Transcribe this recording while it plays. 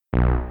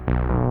And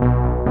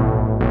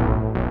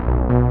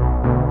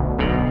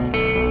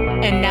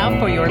now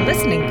for your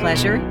listening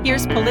pleasure,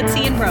 here's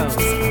Polizzi and Rose,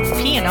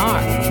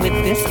 P&R with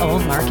This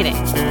Old Marketing.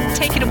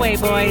 Take it away,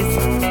 boys.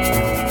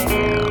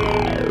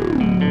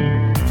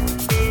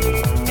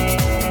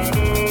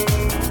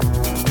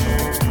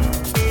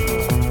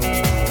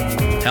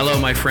 Hello,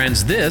 my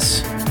friends.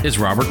 This is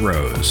Robert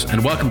Rose,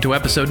 and welcome to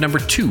episode number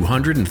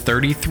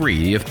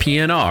 233 of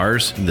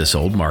PNR's This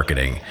Old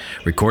Marketing,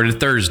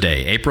 recorded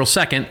Thursday, April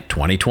 2nd,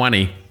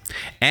 2020.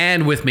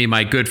 And with me,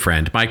 my good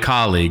friend, my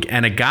colleague,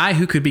 and a guy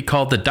who could be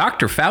called the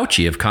Dr.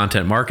 Fauci of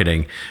content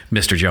marketing,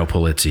 Mr. Joe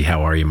Polizzi.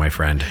 How are you, my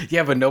friend?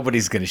 Yeah, but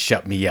nobody's going to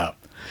shut me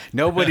up.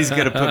 Nobody's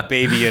going to put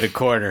baby in a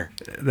corner.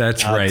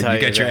 That's right.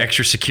 You got your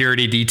extra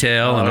security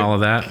detail and all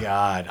of that.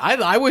 God,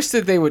 I wish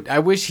that they would. I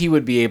wish he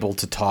would be able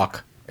to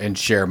talk and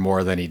share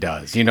more than he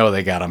does. You know,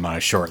 they got him on a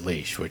short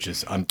leash, which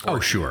is unfortunate. Oh,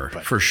 sure,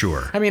 but, for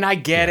sure. I mean, I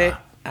get it,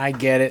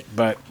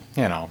 but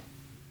you know,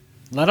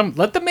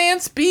 let the man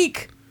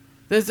speak.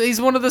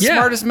 He's one of the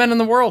smartest men in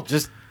the world.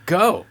 Just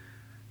go,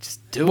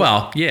 just do it.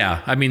 Well,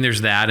 yeah. I mean,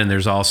 there's that, and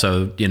there's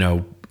also,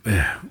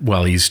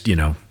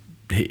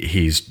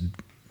 he's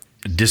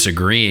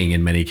disagreeing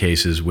in many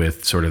cases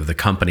with sort of the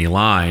company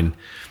line.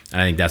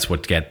 I think that's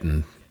what's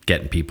getting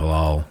people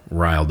all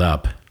riled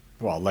up.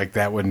 Well, like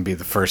that wouldn't be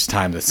the first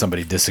time that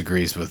somebody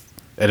disagrees with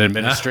an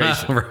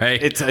administration.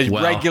 Right. It's a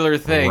regular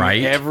thing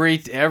right.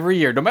 every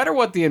year, no matter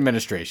what the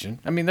administration.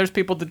 I mean, there's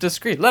people that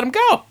disagree. Let them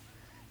go.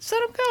 Just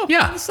let them go.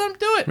 Yeah. Just let them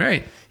do it.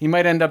 Right. He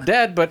might end up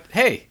dead, but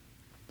hey,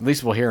 at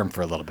least we'll hear him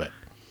for a little bit.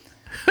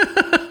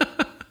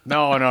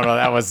 No.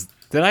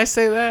 Did I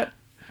say that?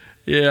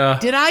 Yeah.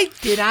 Did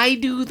I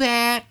do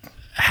that?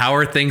 How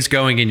are things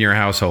going in your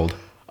household?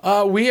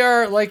 We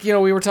are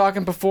we were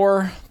talking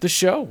before the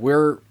show.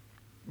 We're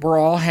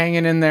all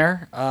hanging in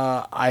there.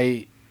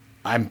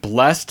 I'm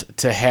blessed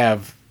to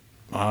have,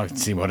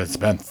 let's see what it's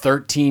been,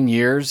 13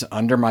 years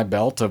under my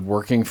belt of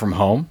working from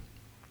home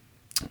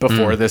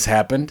before this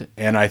happened.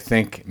 And I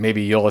think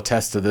maybe you'll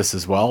attest to this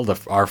as well.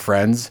 Our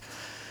friends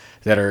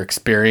that are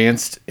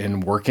experienced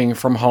in working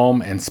from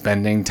home and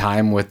spending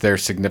time with their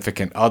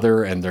significant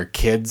other and their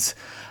kids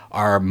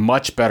are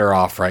much better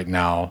off right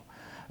now.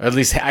 At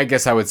least I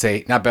guess I would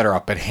say not better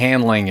off, but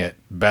handling it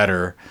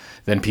better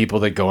than people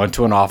that go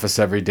into an office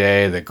every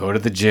day, that go to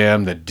the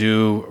gym, that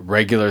do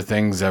regular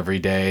things every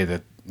day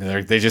that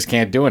they just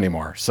can't do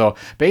anymore. So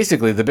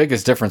basically, the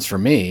biggest difference for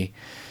me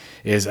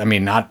is, I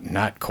mean,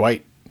 not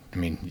quite. I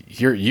mean,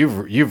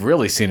 you've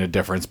really seen a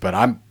difference, but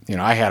I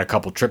had a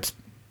couple trips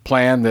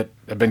planned that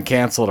have been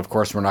canceled. Of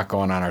course, we're not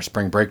going on our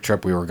spring break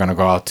trip. We were going to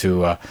go out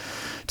to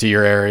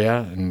your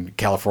area in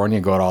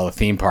California, go to all the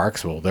theme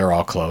parks. Well, they're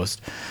all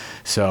closed.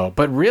 So,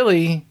 but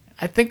really,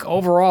 I think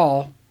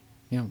overall,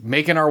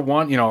 making our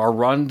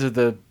run to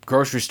the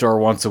grocery store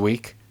once a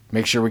week,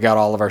 make sure we got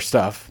all of our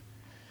stuff.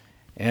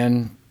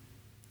 And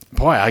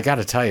boy, I got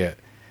to tell you,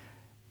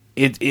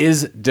 it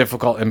is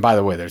difficult. And by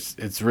the way,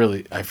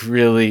 I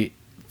really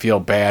feel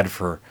bad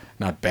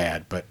not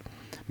bad, but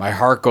my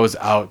heart goes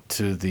out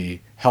to the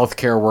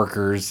healthcare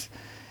workers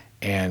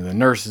and the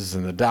nurses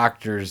and the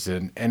doctors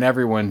and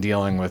everyone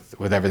dealing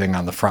with everything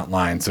on the front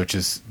lines, which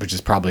is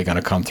probably going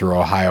to come through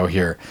Ohio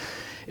here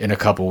in a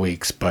couple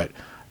weeks. But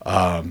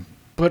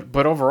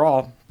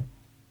overall,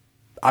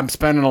 I'm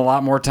spending a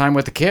lot more time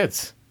with the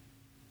kids.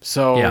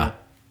 So yeah.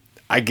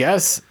 I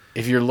guess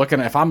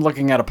if I'm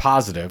looking at a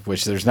positive,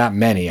 which there's not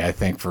many, I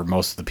think, for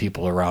most of the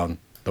people around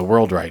the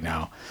world right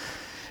now,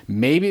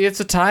 maybe it's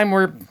a time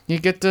where you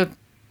get to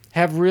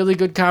have really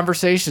good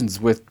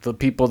conversations with the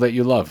people that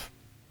you love.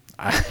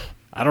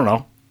 I don't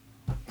know.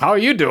 How are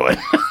you doing?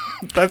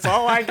 That's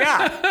all I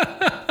got.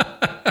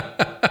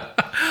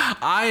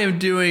 I am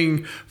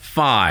doing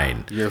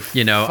fine. You're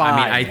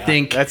fine. I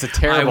think that's a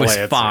terrible answer.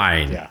 I was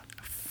fine. Yeah.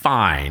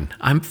 Fine.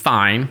 I'm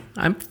fine.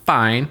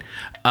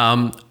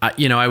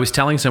 I was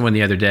telling someone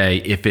the other day,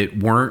 if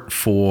it weren't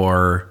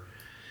for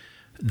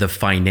the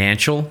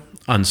financial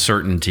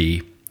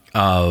uncertainty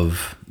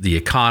of the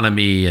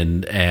economy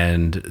and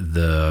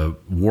the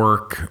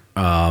work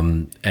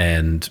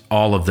and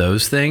all of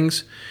those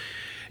things,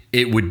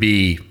 it would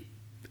be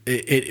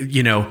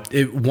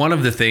one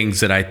of the things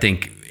that I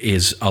think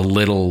is a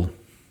little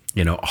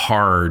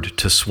hard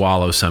to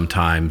swallow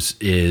sometimes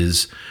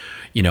is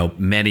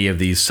many of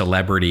these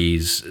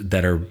celebrities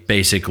that are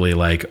basically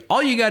like,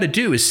 all you got to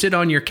do is sit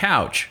on your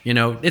couch.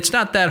 It's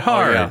not that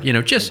hard. Oh, yeah.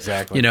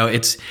 Exactly.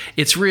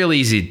 It's real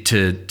easy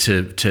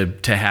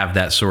to have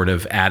that sort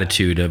of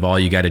attitude of all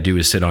you got to do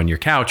is sit on your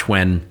couch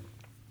when,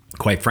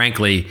 quite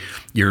frankly,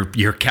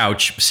 your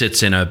couch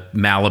sits in a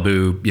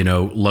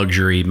Malibu,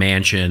 luxury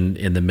mansion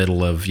in the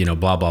middle of,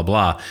 blah, blah,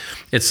 blah.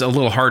 It's a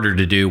little harder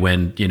to do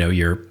when,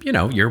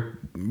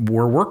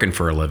 we're working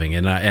for a living.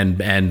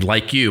 And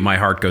like you, my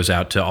heart goes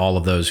out to all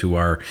of those who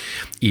are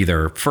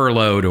either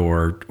furloughed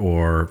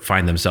or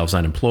find themselves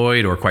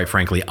unemployed or, quite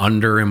frankly,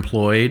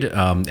 underemployed,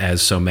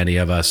 as so many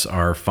of us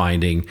are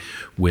finding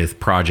with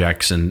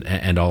projects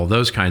and all of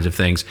those kinds of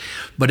things.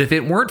 But if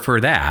it weren't for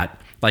that,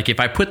 Like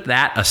if I put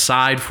that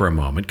aside for a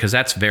moment, because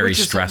that's very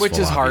stressful, which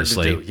is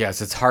obviously. hard to do.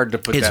 Yes, it's hard to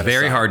put. It's that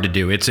very aside. hard to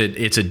do. It's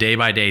a day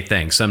by day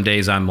thing. Some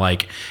days I'm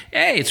like,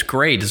 hey, it's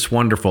great, it's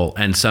wonderful,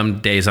 and some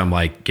days I'm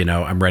like,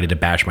 I'm ready to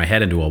bash my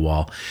head into a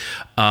wall.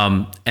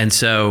 And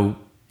so,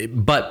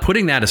 but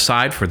putting that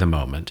aside for the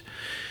moment,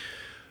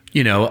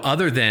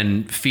 other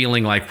than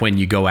feeling like when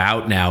you go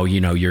out now,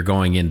 you're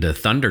going into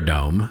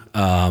Thunderdome,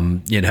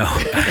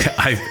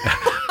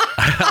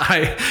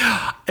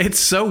 it's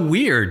so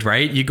weird,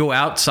 right? You go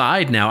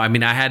outside now. I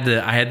mean, I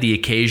had the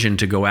occasion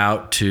to go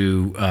out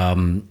to,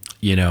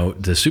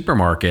 the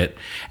supermarket.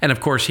 And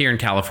of course, here in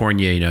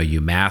California, you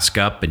mask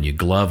up and you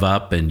glove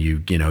up and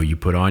you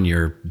put on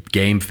your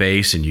game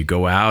face and you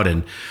go out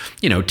and,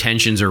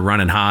 tensions are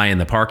running high in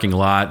the parking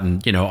lot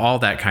and, all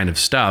that kind of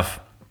stuff.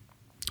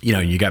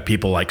 You got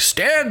people like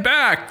stand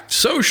back,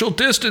 social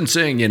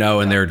distancing,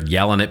 and they're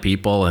yelling at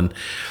people, and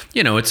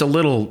it's a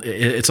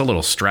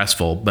little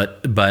stressful.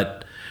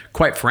 But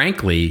quite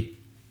frankly,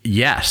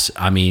 yes,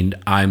 I mean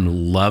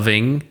I'm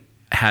loving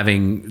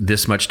having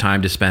this much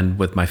time to spend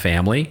with my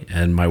family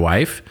and my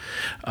wife.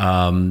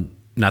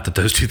 Not that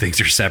those two things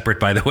are separate,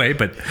 by the way,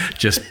 but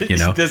just, spending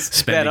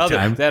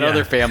time. That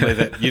other family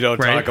that you don't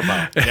right? talk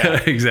about.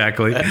 Yeah.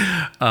 Exactly.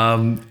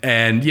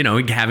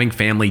 And, having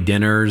family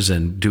dinners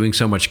and doing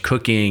so much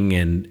cooking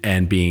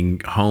and being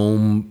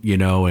home,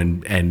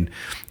 and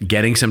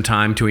getting some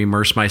time to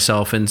immerse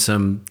myself in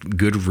some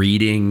good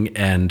reading.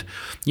 And,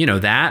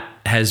 that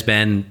has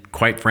been,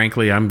 quite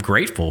frankly, I'm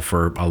grateful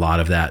for a lot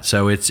of that.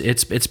 So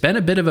it's been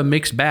a bit of a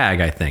mixed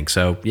bag, I think.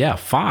 So yeah,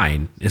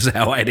 fine is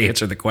how I'd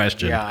answer the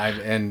question. Yeah.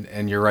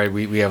 And you're right.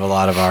 We have a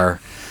lot of our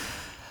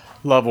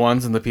loved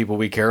ones and the people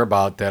we care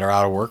about that are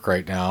out of work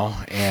right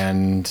now.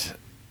 And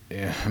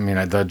I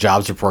mean, the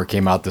jobs report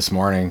came out this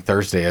morning,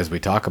 Thursday, as we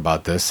talk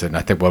about this. And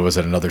I think, what was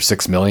it? Another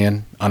 6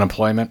 million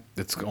unemployment.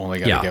 It's only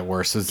going to get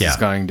worse. This is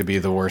going to be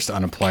the worst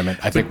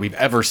unemployment I think we've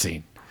ever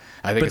seen.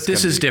 But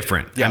this is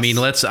different. Yes. I mean,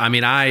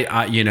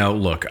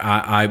 look,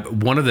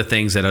 one of the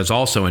things that is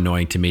also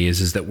annoying to me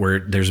is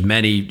that there's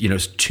many,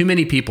 too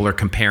many people are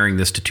comparing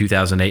this to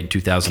 2008 and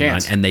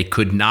 2009, and they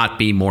could not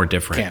be more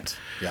different. Can't.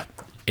 Yeah.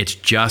 It's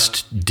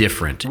just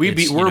different.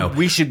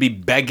 We should be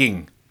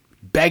begging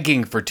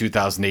for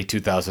 2008,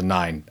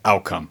 2009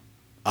 outcome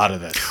out of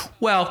this.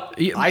 Well,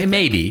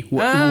 maybe.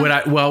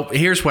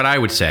 Here's what I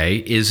would say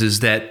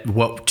is that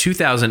what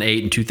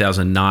 2008 and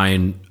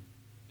 2009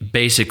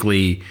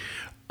 basically,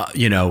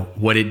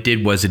 what it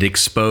did was it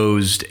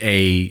exposed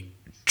a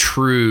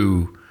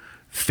true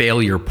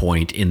failure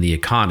point in the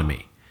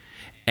economy.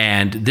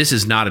 And this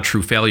is not a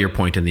true failure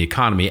point in the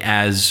economy.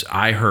 As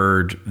I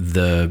heard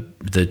the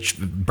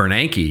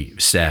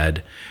Bernanke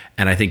said,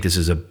 and I think this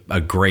is a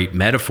great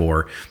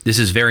metaphor, this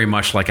is very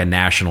much like a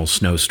national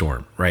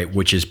snowstorm, right?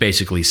 Which has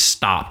basically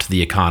stopped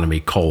the economy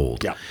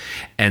cold. Yeah.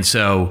 And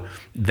so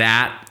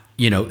that,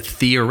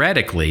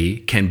 theoretically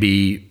can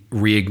be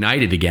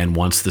reignited again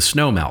once the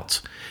snow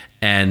melts.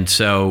 And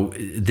so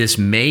this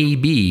may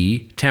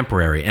be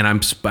temporary, and I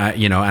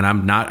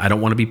don't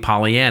want to be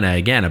Pollyanna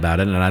again about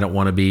it, and I don't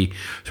want to be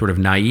sort of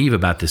naive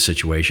about this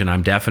situation.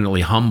 I'm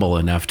definitely humble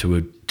enough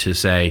to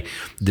say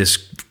this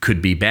could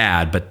be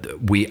bad, but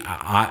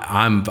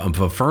I'm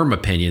of a firm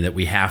opinion that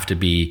we have to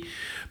be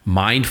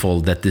mindful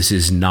that this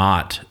is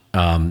not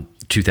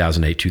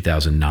 2008,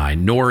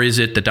 2009, nor is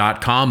it the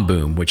dot-com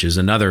boom, which is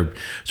another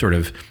sort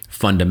of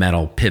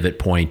fundamental pivot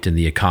point in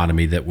the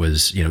economy that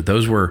was,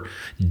 those were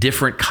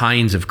different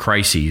kinds of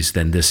crises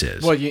than this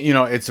is. Well,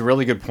 it's a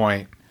really good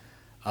point.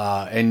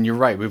 And you're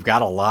right. We've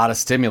got a lot of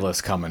stimulus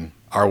coming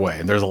our way.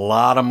 And there's a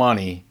lot of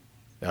money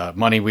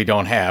we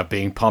don't have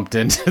being pumped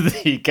into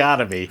the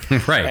economy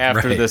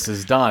after this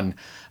is done.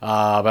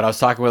 But I was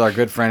talking with our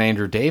good friend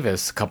Andrew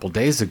Davis a couple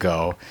days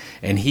ago,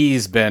 and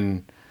he's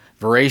been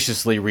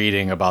voraciously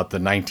reading about the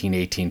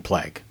 1918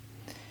 plague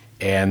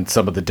and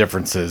some of the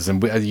differences.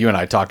 And you and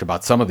I talked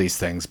about some of these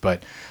things,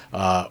 but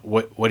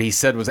what he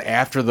said was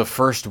after the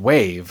first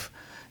wave,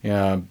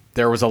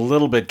 there was a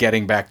little bit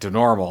getting back to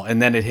normal,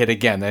 and then it hit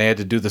again. They had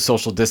to do the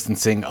social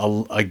distancing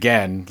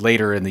again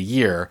later in the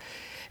year.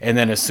 And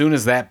then as soon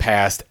as that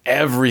passed,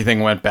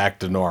 everything went back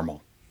to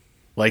normal.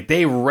 Like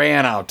they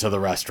ran out to the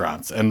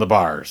restaurants and the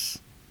bars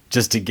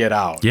just to get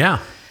out. Yeah.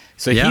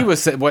 So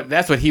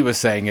that's what he was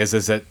saying is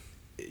that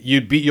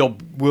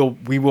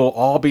we will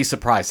all be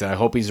surprised, and I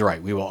hope he's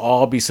right. We will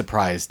all be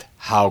surprised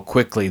how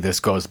quickly this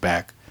goes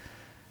back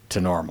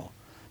to normal.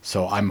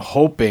 So I'm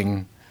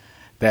hoping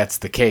that's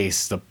the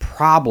case. The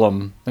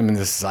problem,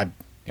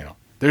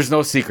 there's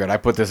no secret. I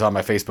put this on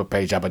my Facebook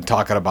page. I've been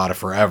talking about it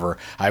forever.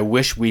 I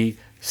wish we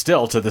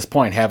still, to this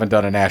point, haven't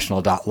done a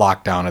national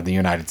lockdown in the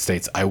United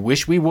States. I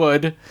wish we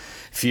would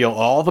feel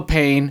all the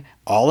pain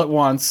all at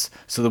once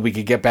so that we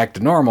could get back to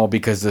normal,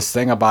 because this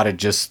thing about it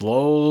just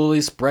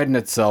slowly spreading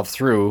itself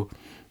through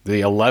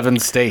the 11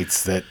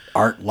 states that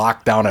aren't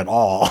locked down at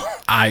all.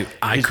 I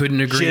couldn't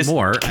agree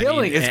more. It's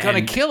going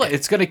to kill it.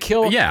 It's going to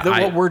kill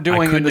what we're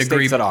doing in the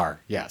states that are.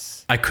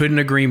 Yes. I couldn't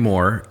agree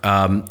more.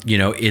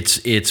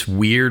 It's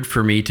weird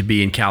for me to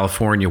be in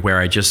California, where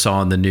I just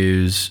saw in the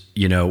news,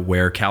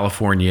 where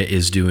California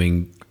is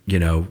doing,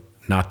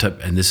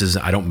 and this is,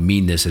 I don't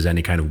mean this as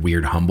any kind of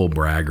weird humble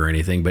brag or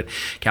anything, but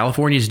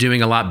California is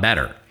doing a lot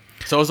better.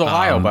 So is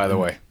Ohio, by the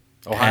way.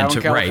 Ohio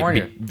and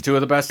California, two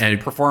of the best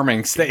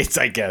performing states,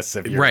 I guess,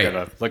 if you're going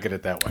to look at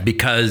it that way.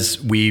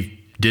 Because we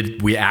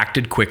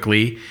acted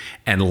quickly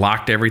and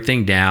locked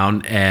everything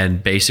down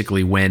and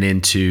basically went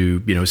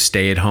into,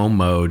 stay-at-home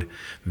mode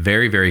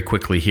very, very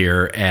quickly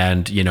here.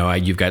 And,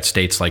 you've got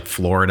states like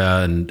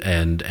Florida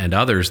and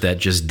others that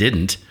just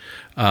didn't.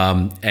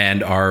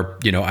 And are,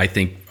 I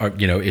think,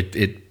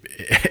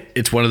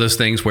 it's one of those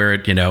things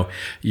where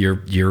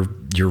you're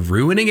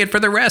ruining it for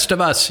the rest of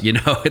us.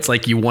 It's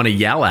like you want to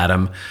yell at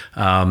them.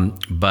 I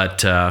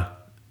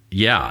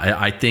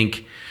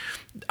think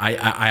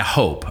I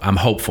hope, I'm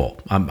hopeful.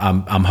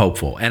 I'm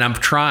hopeful. And I'm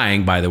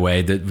trying, by the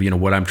way, that,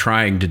 what I'm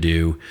trying to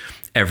do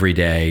every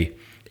day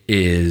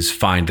is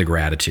find the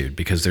gratitude,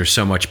 because there's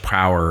so much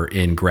power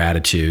in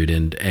gratitude,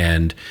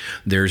 and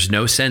there's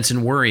no sense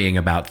in worrying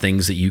about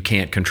things that you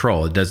can't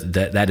control.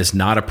 That is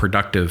not a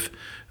productive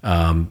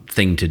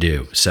thing to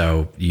do.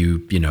 So you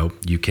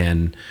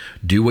can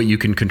do what you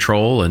can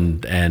control,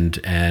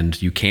 and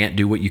you can't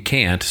do what you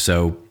can't.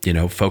 So,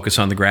 focus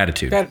on the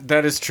gratitude.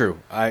 That is true.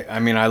 I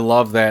mean, I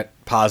love that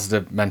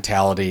positive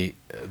mentality.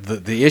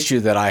 The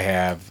issue that I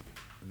have,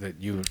 that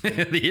you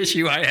the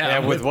issue I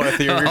have with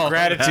your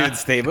gratitude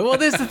statement. Well,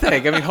 this is the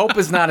thing. I mean, hope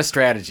is not a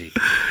stragy.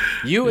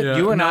 You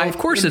and I, of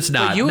course, it's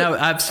not. No,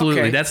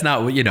 absolutely, okay. That's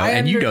not what and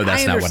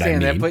that's not what I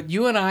mean. That, but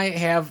you and I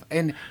have,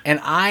 and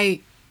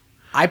I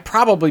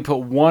probably put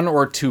one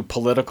or two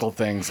political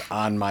things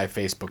on my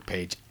Facebook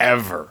page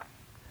ever.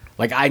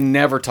 Like, I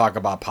never talk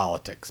about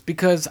politics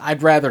because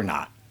I'd rather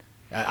not.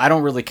 I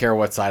don't really care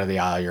what side of the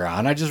aisle you're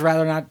on. I'd just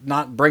rather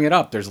not bring it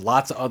up. There's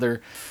lots of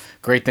other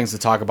great things to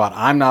talk about.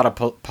 I'm not a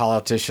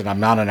politician. I'm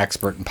not an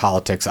expert in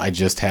politics. I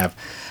just have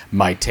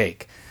my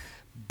take.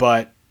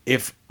 But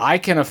if I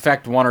can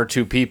affect one or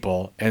two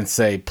people and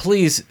say,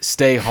 please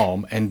stay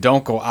home and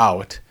don't go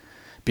out,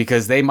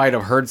 because they might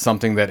have heard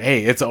something that,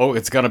 hey, it's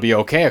going to be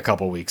okay a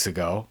couple weeks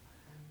ago,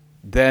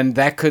 then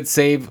that could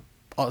save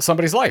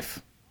somebody's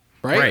life.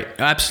 Right?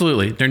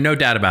 Absolutely. There's no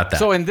doubt about that.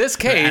 So in this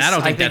case, and I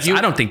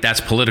don't think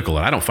that's political.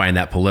 I don't find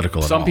that political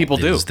at all. Some people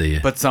do,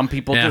 but some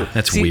people do.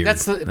 That's weird.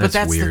 That's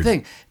the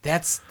thing.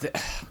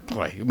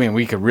 Boy, I mean,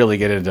 we could really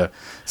get into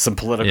some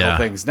political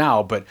things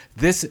now, but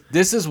this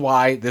is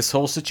why this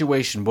whole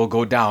situation will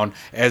go down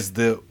as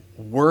the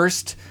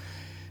worst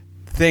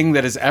thing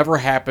that has ever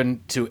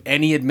happened to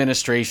any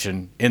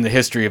administration in the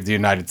history of the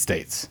United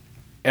States.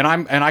 And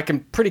I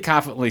can pretty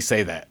confidently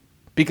say that,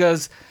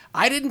 because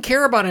I didn't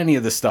care about any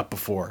of this stuff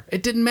before.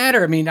 It didn't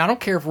matter. I mean, I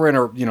don't care if we're in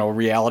a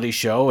reality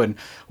show and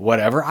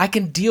whatever. I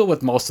can deal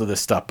with most of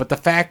this stuff. But the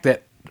fact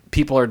that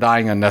people are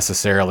dying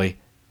unnecessarily,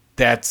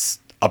 that's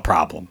a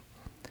problem.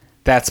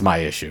 That's my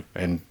issue.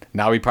 And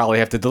now we probably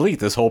have to delete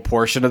this whole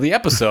portion of the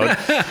episode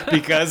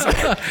because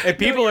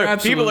people are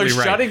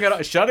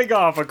shutting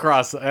off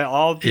across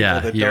all people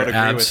that don't agree with me. You're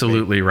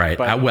absolutely right.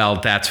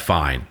 Well, that's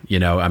fine.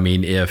 I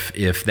mean,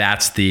 if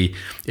that's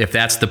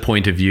the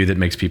point of view that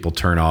makes people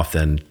turn off,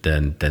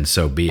 then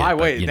so be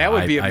it. That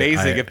would be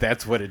amazing if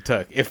that's what it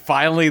took. If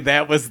finally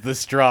that was the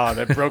straw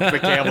that broke the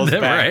camel's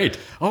back. Right.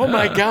 Oh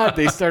my God,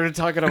 they started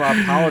talking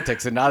about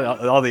politics and not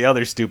all the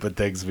other stupid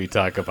things we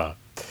talk about.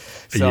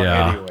 So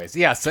anyways,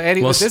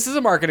 this is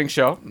a marketing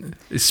show.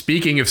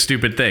 Speaking of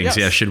stupid things,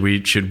 should we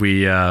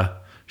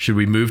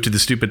move to the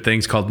stupid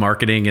things called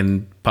marketing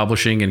and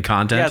publishing and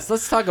content? Yes,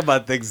 let's talk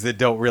about things that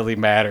don't really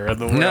matter in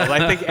the world.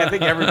 I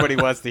think everybody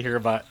wants to hear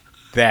about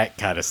that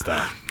kind of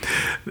stuff.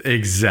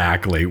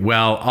 Exactly.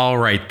 Well, all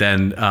right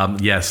then.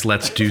 Yes,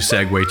 let's do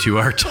segue to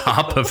our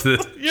top of the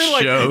show.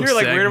 You're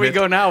like, where do we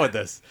go now with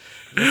this?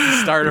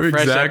 Let's start a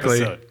fresh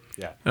episode.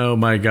 Yeah. Oh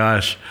my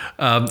gosh.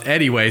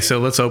 Anyway, so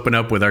let's open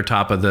up with our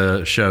top of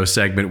the show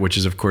segment, which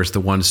is, of course,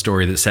 the one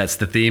story that sets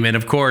the theme. And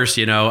of course,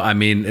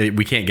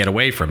 we can't get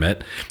away from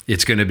it.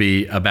 It's going to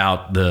be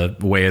about the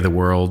way of the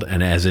world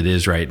and as it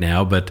is right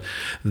now. But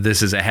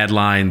this is a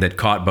headline that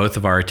caught both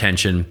of our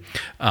attention.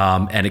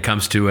 And it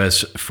comes to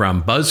us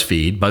from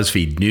BuzzFeed,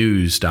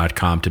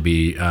 BuzzFeedNews.com to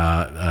be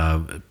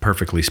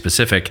perfectly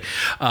specific.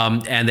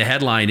 And the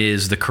headline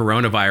is, "The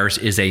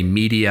coronavirus is a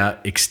media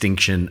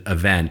extinction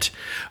event."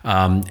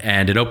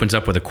 And it opens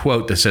up with a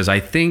quote that says, "I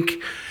think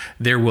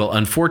there will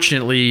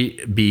unfortunately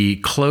be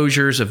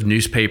closures of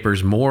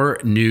newspapers, more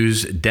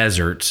news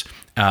deserts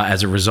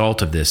as a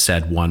result of this,"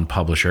 said one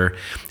publisher.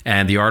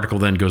 And the article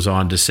then goes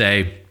on to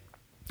say,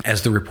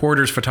 As the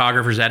reporters,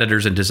 photographers,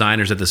 editors, and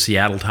designers at the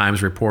Seattle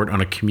Times report on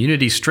a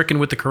community stricken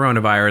with the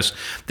coronavirus,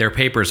 their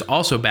paper is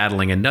also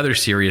battling another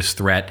serious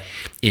threat.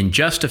 In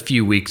just a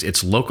few weeks,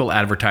 its local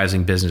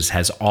advertising business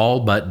has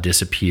all but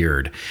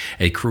disappeared.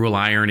 A cruel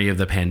irony of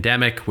the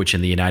pandemic, which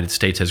in the United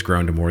States has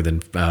grown to more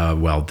than,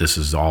 this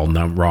is all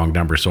wrong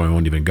number, so I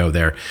won't even go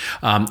there,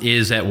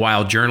 is that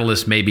while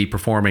journalists may be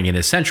performing an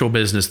essential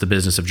business, the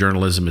business of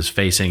journalism is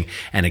facing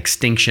an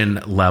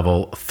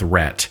extinction-level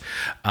threat.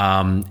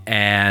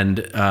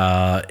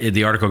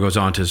 The article goes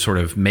on to sort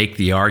of make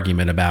the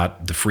argument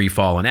about the free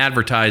fall in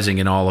advertising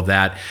and all of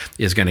that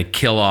is going to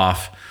kill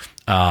off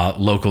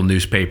local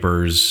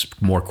newspapers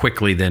more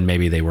quickly than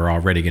maybe they were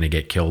already going to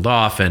get killed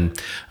off, and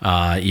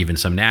even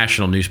some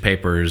national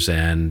newspapers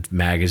and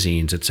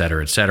magazines, et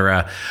cetera, et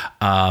cetera.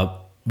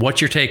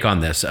 What's your take on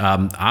this?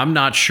 I'm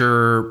not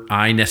sure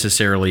I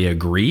necessarily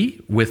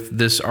agree with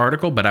this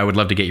article, but I would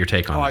love to get your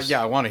take on this.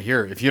 Yeah, I want to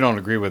hear it. If you don't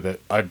agree with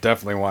it, I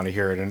definitely want to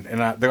hear it.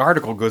 And the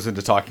article goes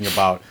into talking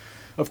about,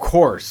 of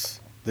course,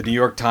 the New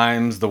York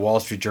Times, the Wall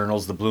Street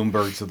Journals, the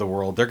Bloombergs of the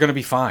world, they're going to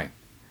be fine.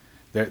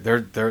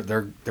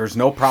 There's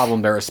no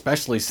problem there,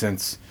 especially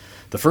since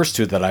the first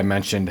two that I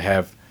mentioned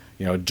have,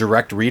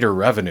 direct reader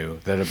revenue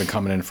that have been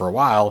coming in for a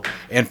while,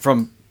 and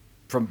from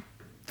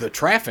the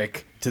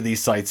traffic to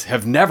these sites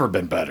have never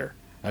been better.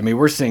 I mean,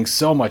 we're seeing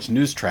so much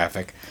news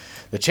traffic.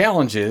 The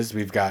challenge is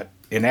we've got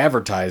in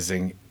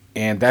advertising,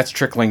 and that's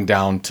trickling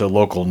down to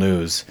local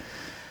news.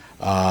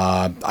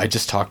 I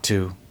just talked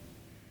to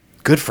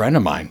a good friend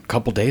of mine a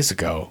couple days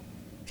ago.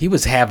 He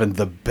was having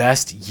the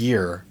best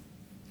year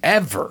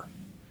ever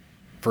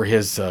for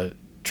his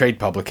trade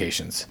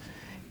publications.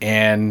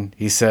 And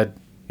he said,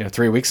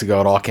 3 weeks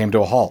ago, it all came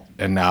to a halt.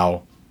 And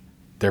now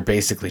they're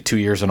basically 2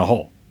 years in a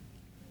hole.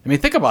 I mean,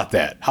 think about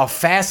that. How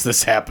fast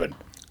this happened.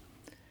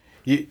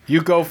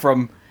 You go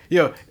from,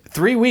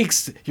 3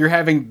 weeks, you're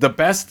having the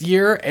best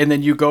year, and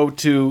then you go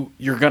to,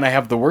 you're going to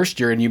have the worst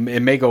year, and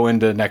it may go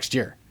into next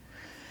year.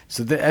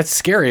 So that's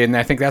scary, and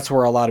I think that's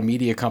where a lot of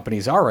media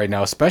companies are right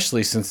now,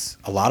 especially since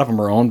a lot of them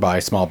are owned by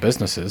small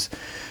businesses.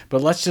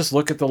 But let's just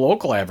look at the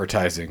local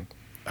advertising.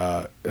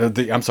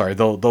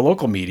 The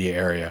local media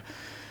area.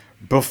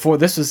 Before,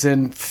 this was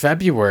in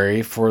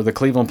February for the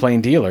Cleveland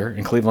Plain Dealer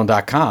and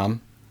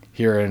Cleveland.com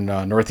here in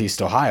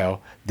Northeast Ohio.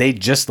 They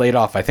just laid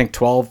off, I think,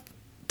 12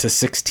 to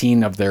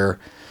 16 of their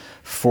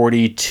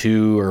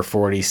 42 or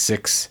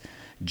 46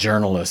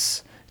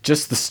 journalists.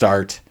 Just the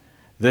start.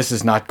 This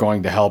is not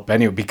going to help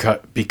anyway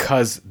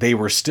because they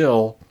were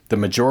still the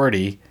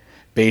majority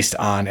based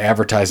on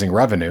advertising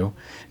revenue.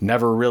 We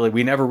never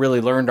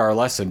really learned our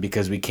lesson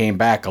because we came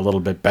back a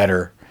little bit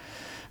better,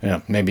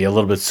 maybe a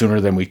little bit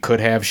sooner than we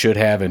should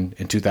have in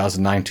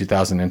 2009,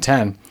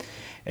 2010.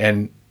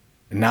 And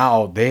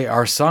now they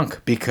are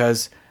sunk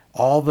because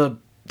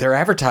their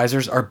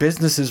advertisers are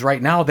businesses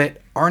right now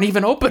that aren't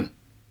even open,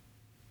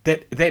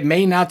 that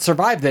may not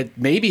survive, that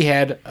maybe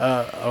had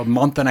a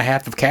month and a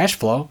half of cash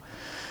flow.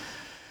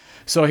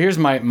 So here's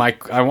my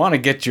I want to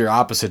get your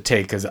opposite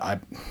take, because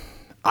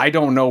I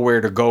don't know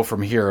where to go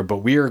from here, but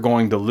we are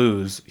going to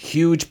lose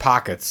huge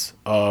pockets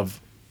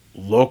of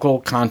local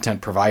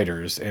content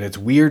providers. And it's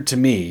weird to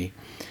me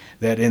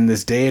that in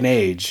this day and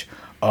age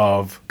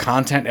of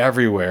content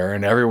everywhere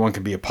and everyone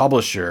can be a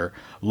publisher,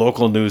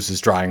 local news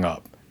is drying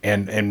up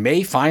and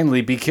may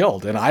finally be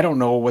killed. And I don't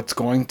know what's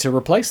going to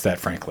replace that,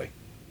 frankly.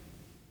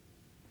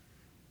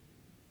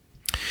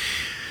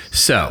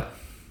 So,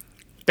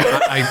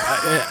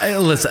 I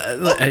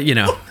listen,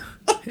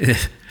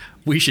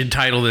 we should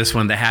title this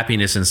one the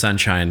Happiness and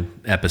Sunshine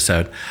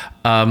episode.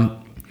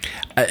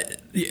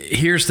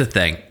 Here's the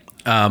thing.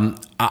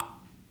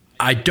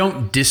 I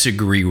don't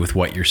disagree with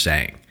what you're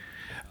saying.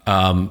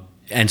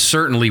 And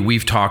certainly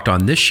we've talked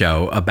on this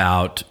show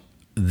about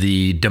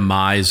the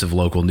demise of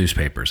local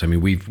newspapers. I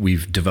mean,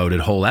 we've devoted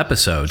whole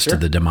episodes to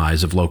the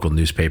demise of local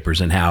newspapers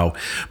and how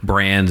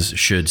brands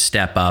should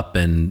step up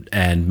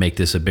and make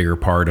this a bigger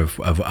part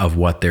of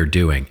what they're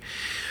doing.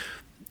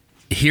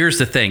 Here's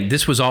the thing.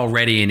 This was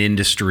already an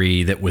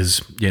industry that was,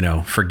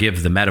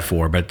 forgive the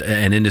metaphor, but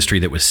an industry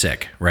that was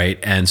sick, right?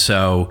 And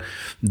so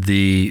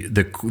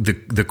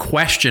the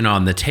question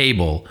on the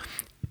table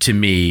to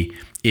me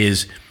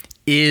is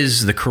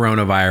the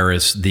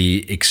coronavirus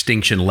the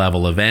extinction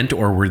level event,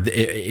 or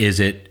is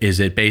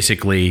it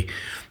basically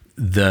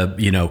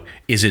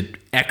is it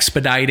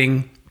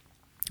expediting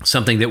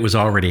something that was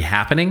already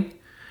happening?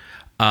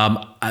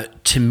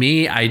 To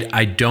me,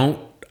 I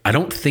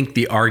don't think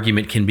the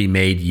argument can be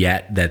made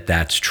yet that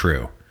that's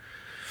true.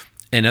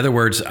 In other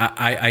words,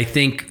 I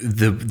think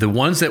the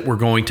ones that were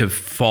going to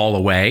fall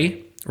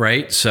away,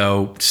 right?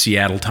 So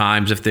Seattle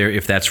Times,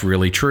 if that's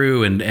really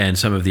true, and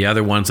some of the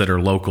other ones that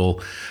are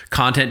local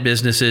content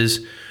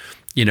businesses,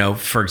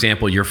 for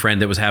example, your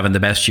friend that was having the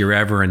best year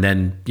ever and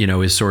then,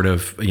 is sort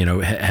of,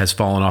 has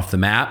fallen off the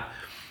map.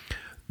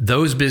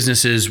 Those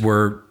businesses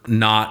were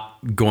not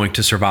going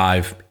to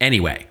survive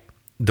anyway.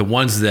 The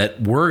ones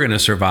that were going to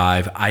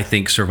survive, I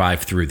think,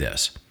 survived through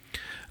this.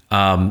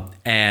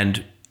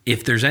 And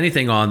if there's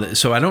anything on,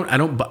 so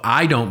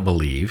I don't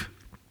believe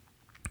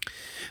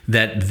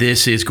that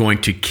this is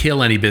going to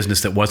kill any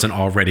business that wasn't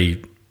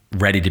already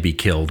ready to be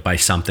killed by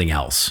something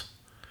else.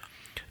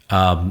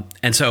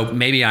 And so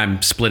maybe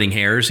I'm splitting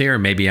hairs here,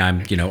 maybe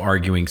I'm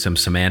arguing some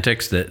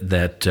semantics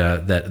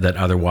that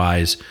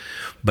otherwise.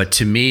 But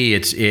to me,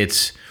 it's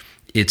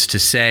to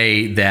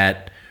say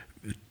that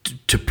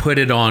to put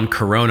it on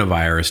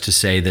coronavirus, to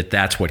say that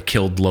that's what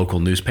killed local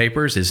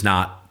newspapers is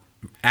not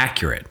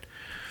accurate.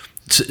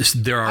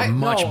 There are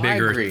much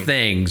bigger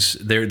things.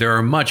 There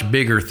are much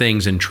bigger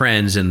things and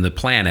trends in the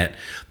planet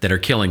that are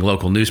killing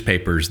local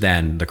newspapers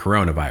than the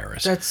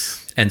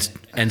coronavirus.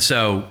 And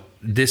so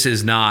this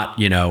is not,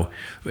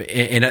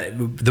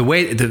 the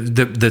way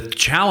the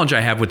challenge I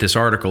have with this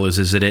article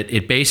is that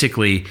it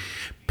basically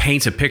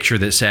paints a picture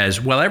that says,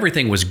 well,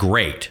 everything was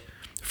great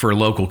for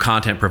local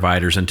content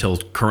providers until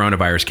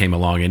coronavirus came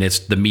along, and it's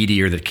the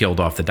meteor that killed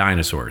off the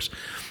dinosaurs.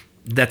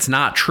 That's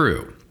not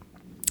true.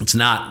 It's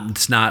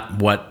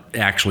not what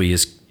actually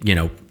is,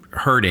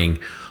 hurting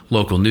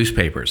local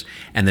newspapers.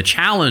 And the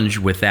challenge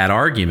with that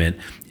argument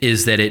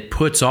is that it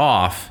puts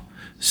off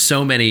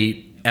so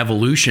many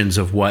evolutions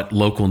of what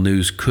local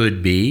news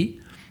could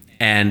be.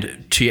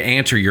 And to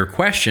answer your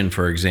question,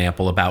 for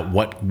example, about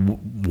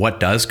what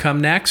does come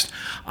next,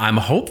 I'm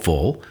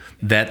hopeful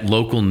that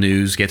local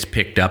news gets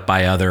picked up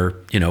by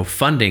other,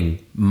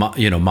 funding,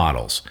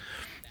 models.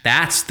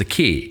 That's the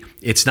key.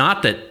 It's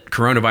not that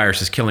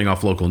coronavirus is killing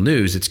off local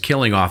news; it's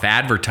killing off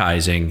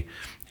advertising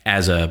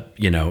as a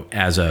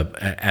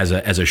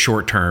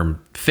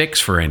short-term fix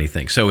for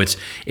anything. So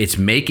it's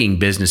making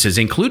businesses,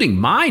 including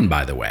mine,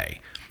 by the way,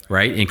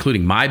 right?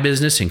 Including my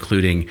business,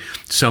 including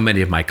so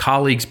many of my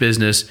colleagues'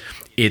 business.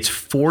 It's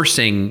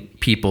forcing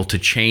people to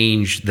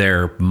change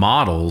their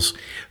models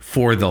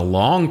for the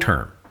long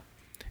term.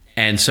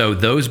 And so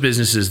those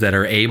businesses that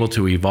are able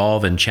to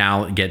evolve and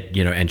challenge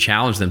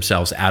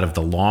themselves out of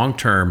the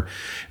long-term,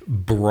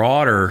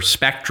 broader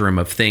spectrum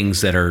of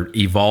things that are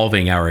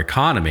evolving our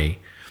economy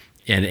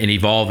and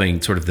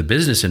evolving sort of the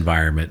business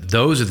environment,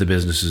 those are the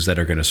businesses that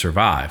are going to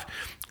survive.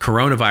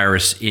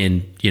 Coronavirus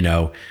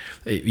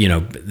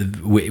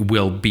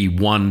will be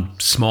one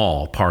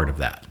small part of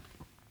that.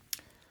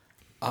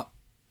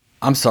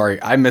 I'm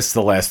sorry, I missed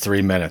the last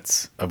 3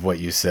 minutes of what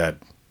you said.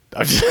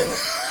 I'm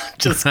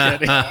just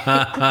kidding.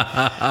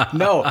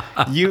 No,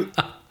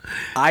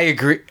 I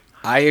agree.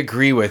 I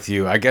agree with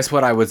you. I guess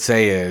what I would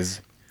say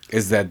is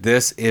that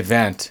this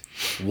event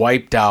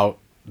wiped out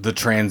the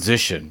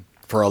transition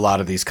for a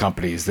lot of these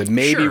companies that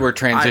maybe were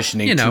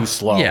transitioning too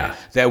slow. Yeah.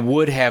 That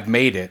would have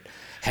made it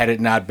had it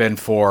not been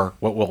for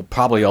what will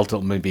probably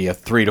ultimately be a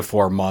 3 to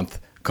 4 month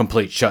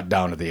complete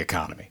shutdown of the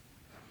economy.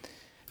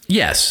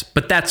 Yes,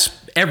 but that's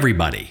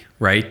everybody,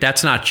 right?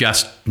 That's not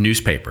just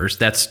newspapers.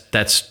 That's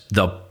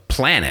the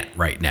planet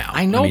right now.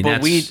 I know,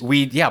 but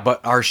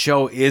but our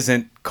show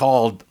isn't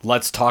called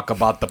 "Let's Talk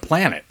About the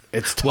Planet."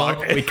 It's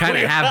we kind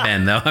of have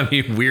been, though. I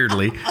mean,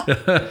 weirdly.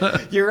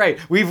 You're right.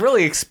 We've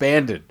really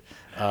expanded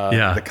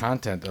the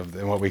content of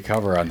what we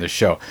cover on this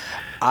show.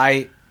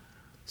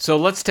 So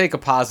let's take a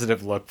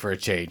positive look for a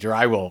change, or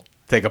I will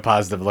take a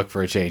positive look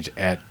for a change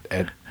at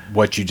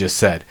what you just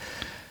said.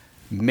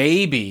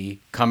 Maybe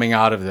coming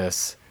out of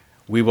this,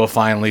 we will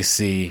finally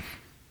see,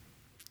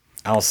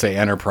 I'll say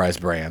enterprise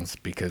brands,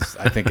 because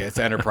I think it's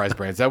enterprise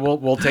brands that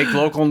will take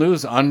local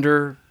news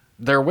under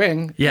their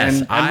wing.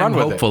 Yes, and I'm run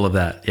with hopeful of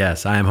that.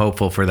 Yes, I am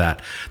hopeful for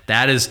that.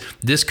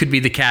 This could be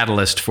the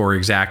catalyst for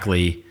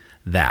exactly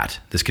that.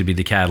 This could be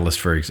the catalyst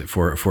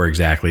for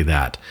exactly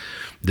that.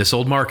 This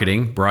Old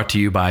Marketing, brought to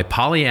you by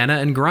Pollyanna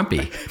and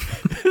Grumpy.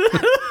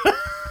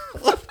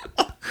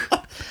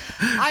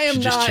 I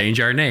am just change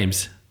our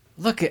names.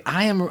 Look,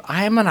 I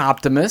am an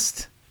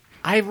optimist.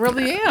 I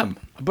really am.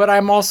 But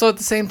I'm also at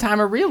the same time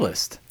a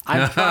realist.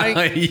 I'm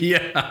trying.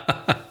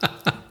 Yeah.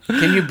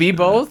 Can you be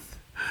both?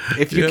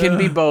 If you can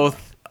be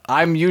both,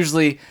 I'm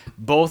usually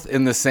both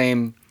in the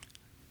same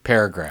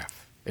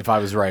paragraph. If I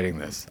was writing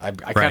this, I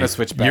kind of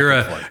switch back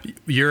and forth.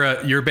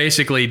 You're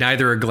basically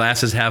neither a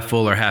glass is half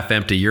full or half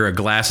empty. You're a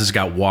glass has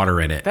got water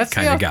in it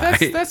kind of guy.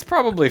 That's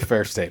probably a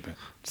fair statement.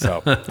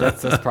 So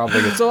that's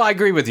probably good. So I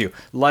agree with you.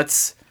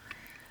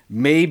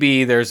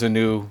 Maybe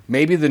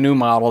the new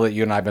model that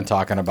you and I have been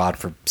talking about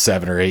for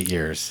 7 or 8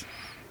 years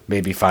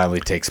maybe finally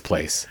takes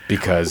place,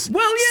 because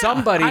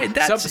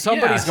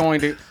somebody's going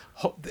to.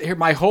 Here,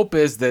 my hope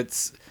is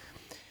that.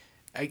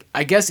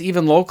 I guess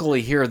even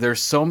locally here,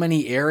 there's so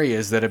many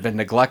areas that have been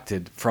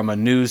neglected from a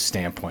news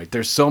standpoint.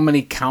 There's so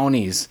many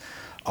counties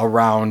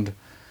around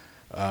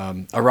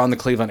the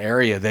Cleveland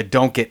area that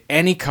don't get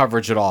any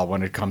coverage at all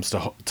when it comes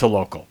to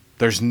local.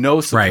 There's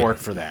no support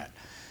for that.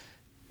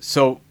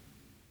 So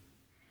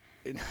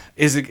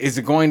is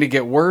it going to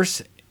get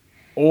worse,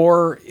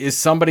 or is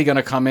somebody going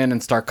to come in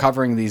and start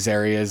covering these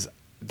areas?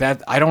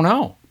 That I don't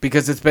know,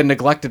 because it's been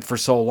neglected for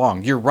so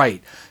long. You're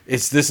right.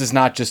 This is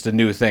not just a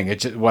new thing.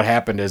 What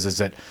happened is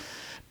that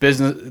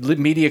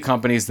media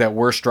companies that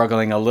were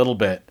struggling a little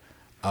bit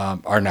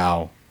are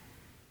now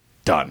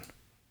done.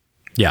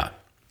 Yeah.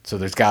 So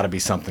there's got to be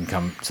something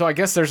coming. So I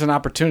guess there's an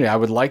opportunity. I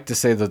would like to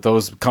say that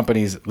those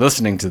companies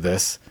listening to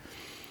this,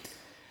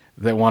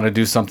 that want to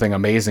do something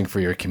amazing for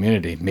your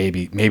community,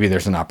 maybe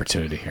there's an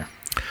opportunity here.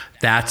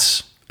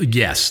 That's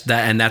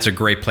a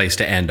great place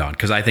to end on,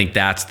 because I think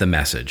that's the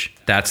message.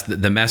 That's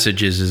the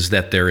message is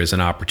that there is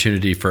an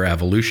opportunity for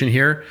evolution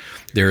here.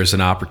 There is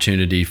an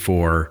opportunity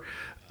for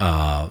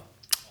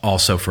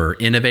also for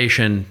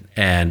innovation,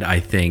 and I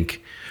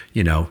think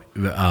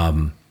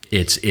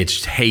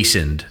it's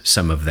hastened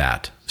some of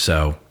that.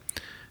 So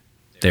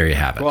there you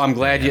have it. Well, I'm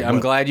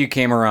glad you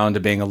came around to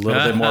being a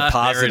little bit more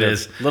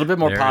positive. A little bit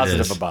more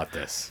positive about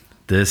this.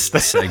 This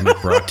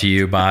segment brought to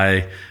you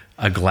by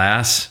a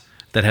glass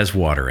that has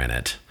water in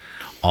it.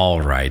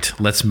 All right,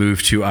 let's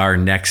move to our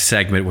next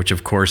segment, which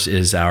of course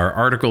is our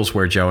articles,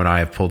 where Joe and I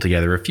have pulled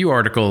together a few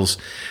articles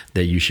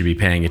that you should be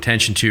paying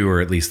attention to,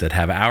 or at least that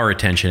have our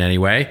attention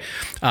anyway.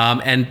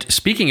 And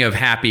speaking of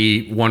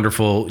happy,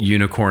 wonderful,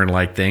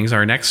 unicorn-like things,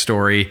 our next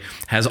story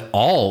has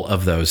all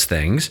of those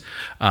things.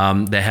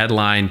 The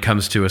headline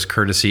comes to us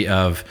courtesy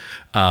of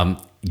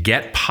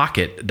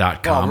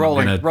getpocket.com.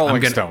 Rolling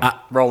Stone.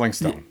 Rolling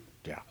Stone.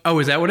 Yeah. Oh,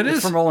 is that what it is?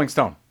 It's from Rolling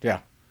Stone. Yeah.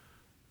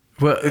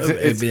 Well,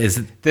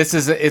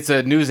 it's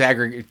a news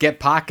aggregate. Get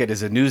Pocket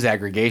is a news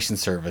aggregation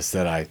service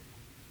that I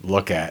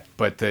look at,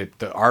 but the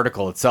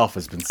article itself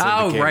has been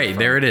syndicated. Oh, right.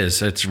 There it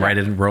is. It's right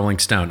in Rolling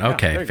Stone.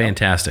 Okay,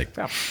 fantastic.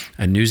 Yeah.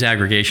 A news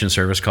aggregation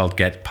service called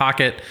Get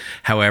Pocket.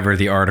 However,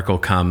 the article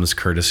comes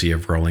courtesy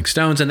of Rolling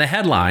Stones, and the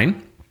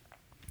headline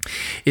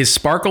is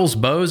Sparkles,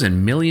 Bows,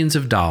 and Millions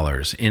of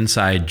Dollars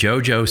Inside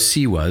JoJo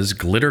Siwa's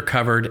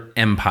Glitter-Covered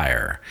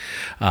Empire.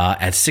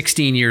 At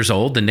 16 years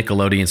old, the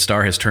Nickelodeon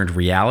star has turned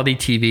reality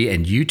TV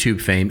and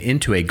YouTube fame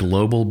into a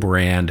global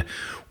brand.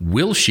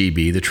 Will she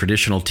be the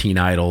traditional teen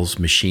idol's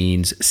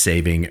machine's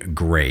saving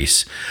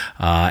grace?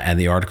 And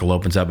the article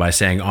opens up by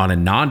saying, on a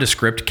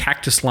nondescript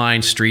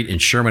cactus-lined street in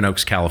Sherman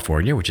Oaks,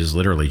 California, which is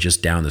literally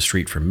just down the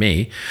street from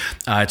me,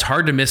 it's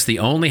hard to miss the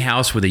only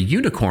house with a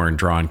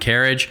unicorn-drawn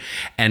carriage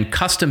and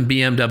custom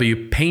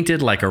BMW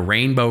painted like a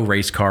rainbow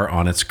race car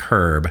on its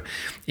curb.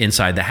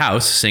 Inside the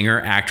house,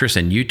 singer, actress,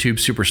 and YouTube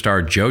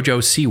superstar JoJo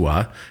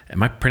Siwa,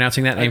 am I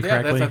pronouncing that name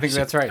correctly? I think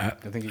that's right.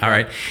 All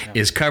right. Yeah.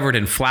 Is covered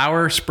in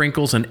flour,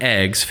 sprinkles, and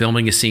eggs,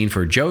 filming a scene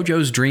for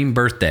JoJo's Dream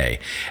Birthday,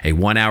 a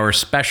 1-hour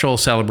special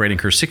celebrating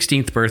her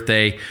 16th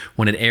birthday.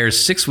 When it airs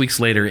 6 weeks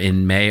later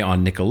in May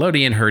on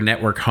Nickelodeon, her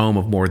network home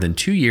of more than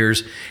 2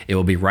 years, it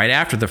will be right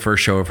after the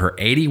first show of her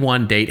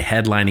 81-date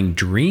headlining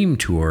Dream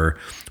Tour,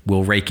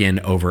 will rake in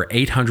over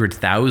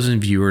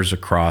 800,000 viewers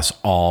across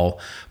all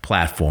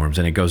platforms.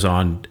 And it goes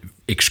on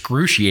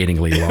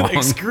excruciatingly long,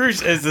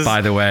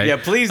 by the way. Yeah,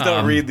 please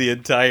don't read the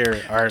entire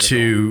article.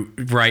 To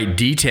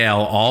detail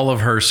all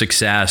of her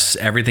success,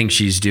 everything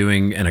she's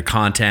doing in a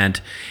content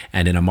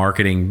and in a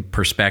marketing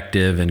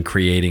perspective, and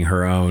creating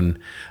her own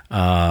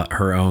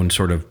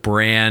sort of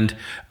brand.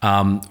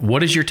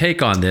 What is your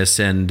take on this,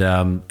 and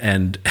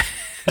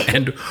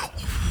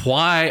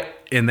why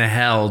in the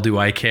hell do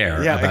I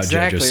care about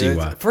JoJo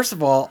Siwa? First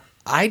of all,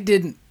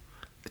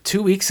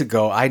 2 weeks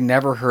ago, I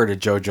never heard of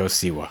JoJo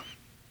Siwa.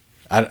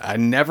 I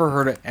never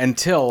heard it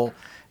until,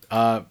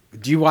 do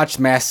you watch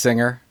Masked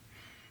Singer?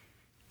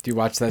 Do you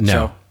watch that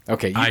show?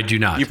 Okay. I do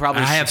not. You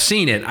probably I have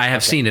seen it. I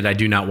have seen it. I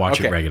do not watch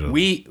it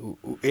regularly.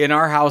 In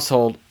our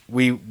household,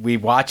 we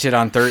watch it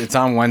on Thursday. It's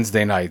on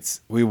Wednesday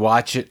nights. We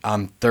watch it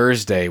on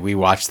Thursday. We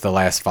watch the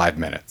last 5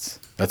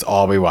 minutes. That's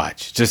all we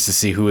watch, just to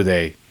see who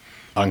they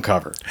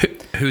uncover.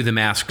 Who the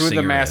Masked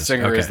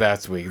Singer is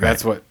that week. Right.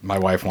 That's what my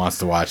wife wants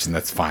to watch, and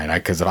that's fine,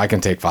 because if I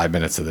can take 5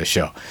 minutes of the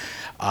show.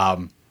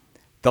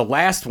 The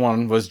last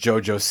one was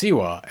JoJo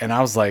Siwa, and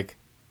I was like,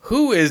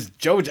 who is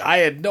JoJo? I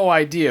had no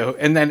idea.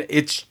 And then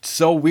it's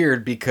so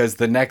weird, because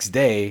the next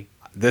day,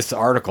 this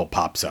article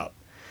pops up,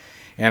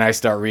 and I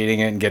start reading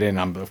it and get in.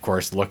 I'm, of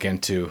course, look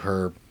into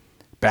her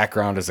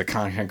background as a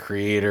content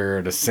creator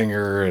and a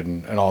singer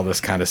and all this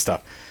kind of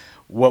stuff.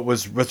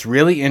 What's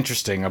really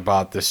interesting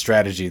about this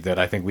strategy that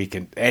I think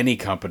any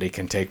company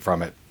can take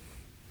from it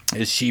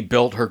is she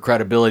built her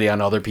credibility on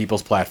other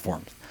people's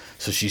platforms.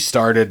 So she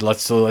started,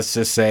 let's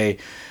just say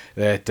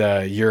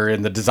that you're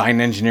in the design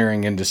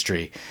engineering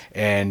industry,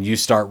 and you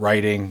start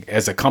writing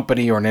as a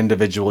company or an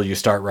individual, you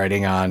start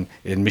writing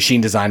in Machine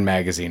Design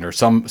Magazine or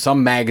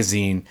some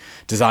magazine,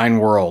 Design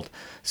World,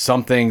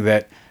 something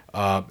that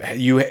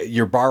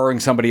you're borrowing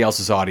somebody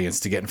else's audience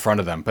to get in front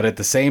of them. But at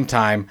the same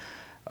time,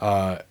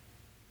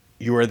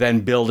 you are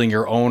then building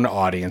your own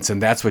audience,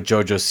 and that's what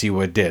JoJo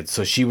Siwa did.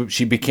 So she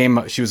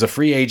was a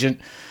free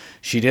agent.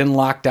 She didn't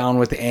lock down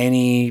with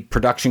any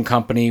production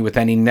company, with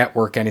any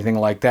network, anything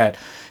like that.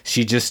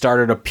 She just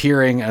started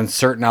appearing on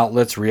certain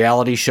outlets,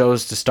 reality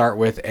shows to start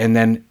with, and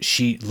then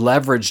she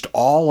leveraged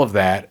all of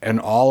that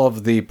and all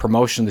of the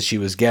promotion that she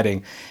was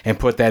getting and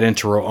put that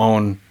into her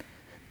own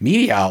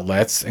media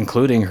outlets,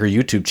 including her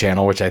YouTube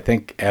channel, which I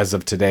think as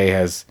of today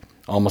has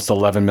almost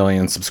 11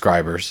 million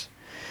subscribers.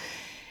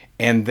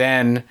 And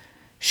then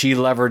she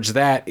leveraged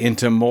that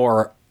into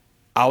more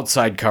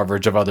outside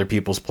coverage of other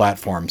people's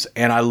platforms.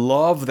 And I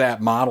love that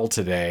model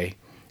today.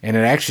 And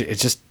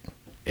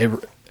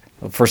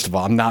First of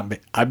all, I'm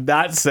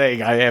not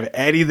saying I have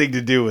anything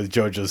to do with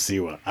JoJo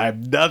Siwa.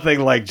 I'm nothing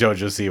like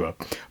JoJo Siwa.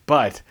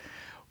 But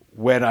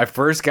when I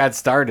first got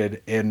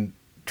started in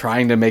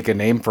trying to make a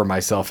name for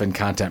myself in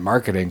content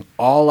marketing,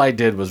 all I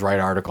did was write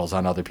articles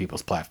on other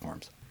people's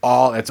platforms.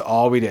 That's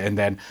all we did. And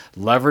then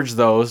leverage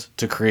those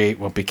to create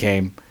what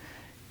became,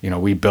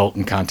 we built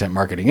in Content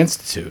Marketing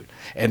Institute.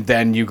 And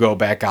then you go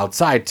back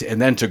outside and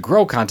then to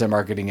grow Content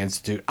Marketing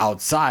Institute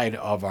outside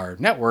of our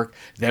network,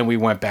 then we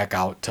went back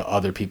out to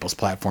other people's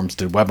platforms,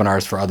 did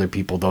webinars for other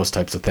people, those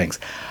types of things.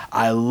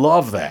 I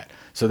love that.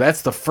 So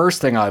that's the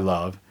first thing I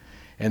love.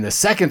 And the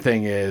second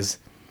thing is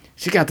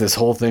she got this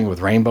whole thing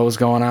with rainbows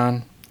going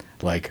on,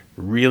 like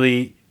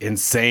really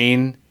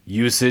insane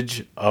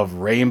usage of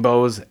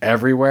rainbows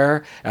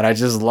everywhere. And I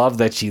just love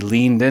that she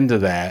leaned into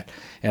that.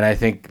 And I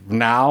think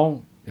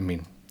now,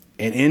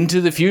 and into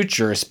the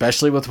future,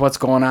 especially with what's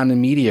going on in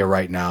media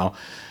right now,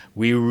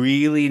 we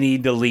really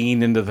need to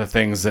lean into the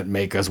things that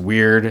make us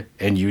weird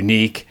and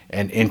unique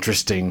and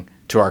interesting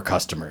to our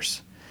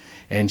customers.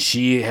 And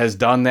she has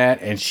done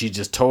that, and she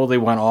just totally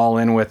went all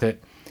in with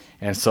it.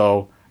 And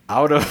so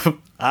out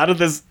of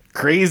this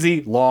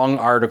crazy long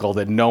article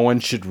that no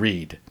one should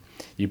read,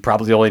 you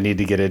probably only need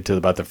to get into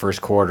about the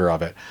first quarter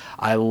of it.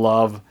 I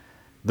love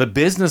the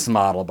business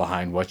model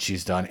behind what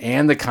she's done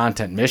and the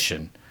content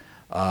mission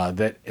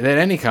that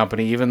any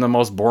company, even the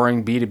most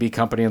boring B2B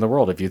company in the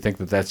world, if you think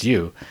that that's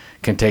you,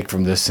 can take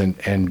from this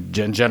and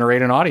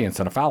generate an audience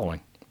and a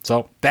following.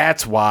 So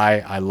that's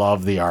why I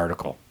love the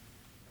article.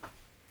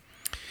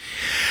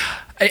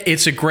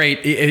 It's a great,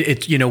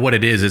 what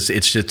it is,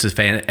 it's just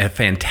a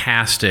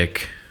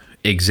fantastic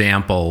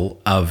example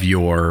of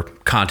your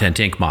Content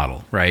Inc.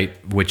 model, right?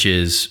 Which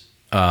is,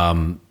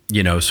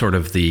 sort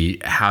of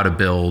the how to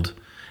build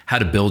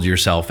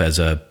yourself as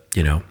a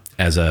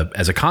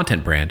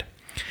content brand.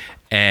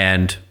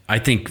 And I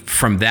think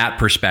from that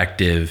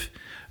perspective,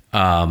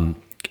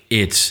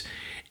 it's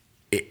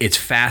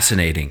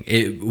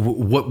fascinating.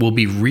 What will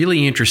be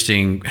really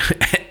interesting,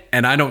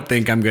 and I don't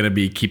think I'm going to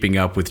be keeping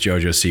up with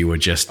JoJo Siwa,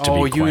 just to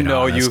be quite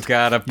honest. You've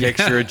got a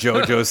picture of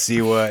JoJo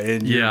Siwa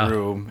in your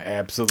room.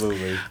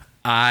 Absolutely.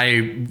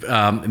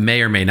 I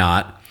may or may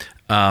not.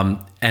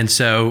 And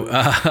so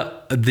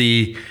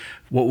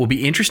what will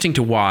be interesting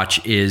to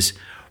watch is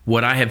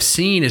what I have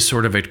seen is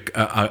sort of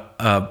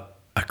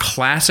a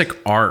classic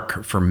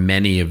arc for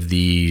many of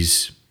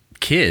these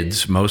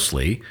kids,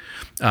 mostly,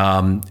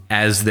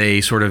 as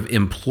they sort of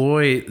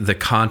employ the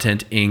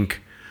Content Inc.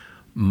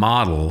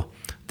 model.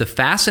 The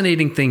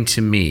fascinating thing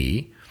to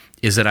me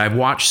is that I've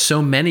watched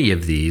so many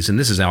of these, and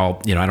this is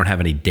all, I don't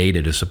have any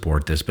data to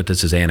support this, but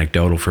this is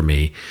anecdotal for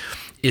me,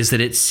 is that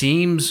it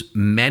seems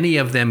many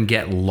of them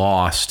get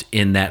lost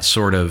in that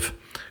sort of,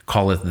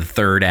 call it the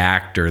third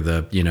act or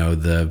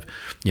the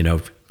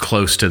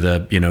close to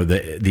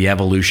the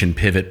evolution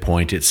pivot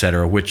point, et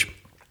cetera, which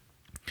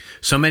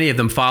so many of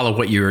them follow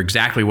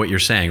exactly what you're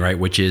saying, right?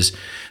 Which is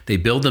they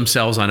build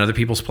themselves on other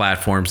people's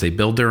platforms. They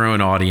build their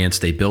own audience.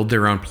 They build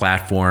their own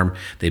platform.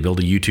 They build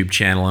a YouTube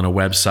channel and a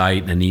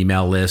website and an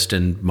email list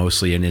and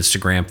mostly an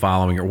Instagram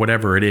following or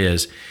whatever it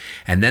is.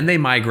 And then they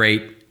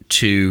migrate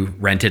to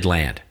rented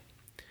land.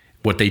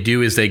 What they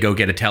do is they go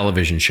get a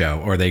television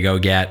show or they go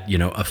get,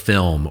 a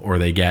film or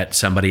they get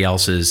somebody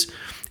else's,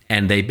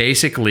 and they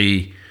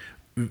basically,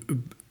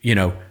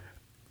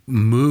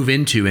 move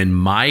into and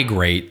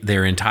migrate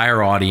their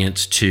entire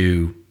audience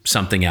to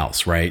something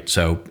else, right?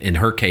 So in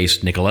her case,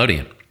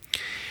 Nickelodeon.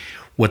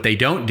 What they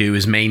don't do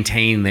is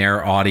maintain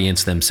their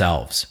audience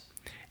themselves.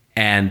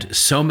 And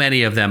so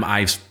many of them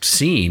I've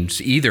seen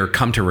either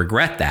come to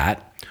regret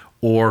that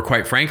or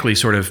quite frankly,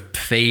 sort of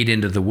fade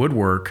into the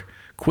woodwork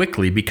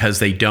quickly because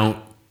they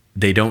don't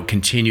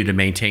continue to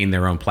maintain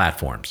their own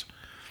platforms.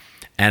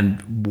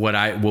 And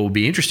what will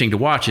be interesting to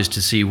watch is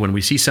to see when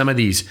we see some of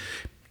these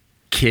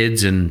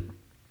kids and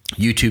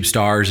YouTube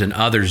stars and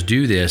others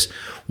do this,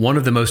 one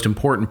of the most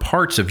important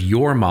parts of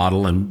your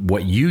model and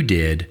what you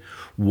did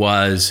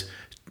was,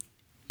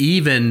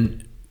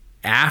 even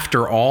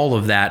after all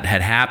of that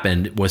had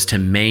happened, was to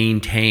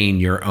maintain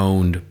your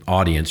owned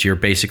audience,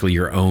 basically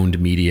your owned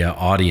media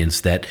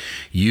audience that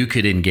you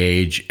could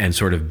engage and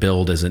sort of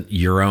build as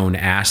your own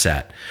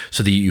asset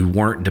so that you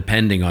weren't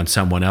depending on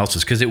someone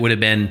else's. Because it would have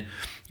been,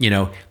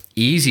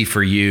 easy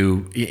for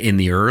you in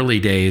the early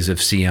days of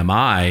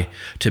CMI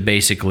to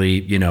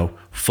basically,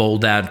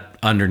 fold that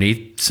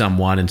underneath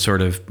someone and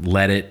sort of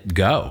let it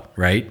go,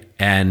 right?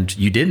 And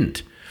you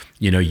didn't.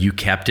 You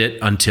kept it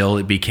until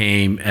it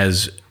became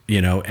as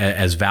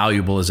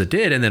valuable as it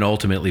did, and then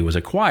ultimately was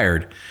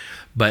acquired.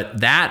 But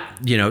that,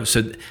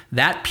 so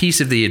that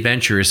piece of the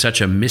adventure is such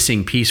a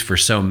missing piece for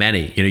so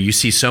many. You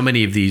see so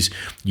many of these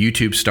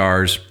YouTube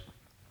stars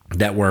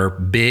that were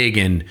big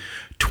in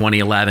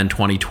 2011,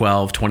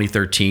 2012,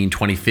 2013,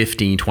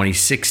 2015,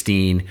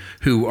 2016,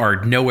 who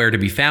are nowhere to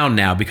be found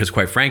now because,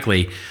 quite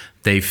frankly,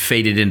 they've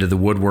faded into the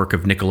woodwork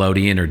of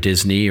Nickelodeon or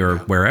Disney or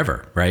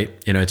wherever, right?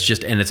 It's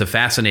just, and it's a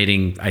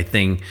fascinating,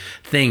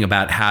 thing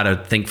about how to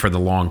think for the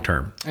long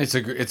term. It's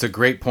a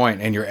great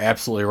point, and you're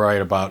absolutely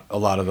right about a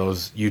lot of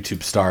those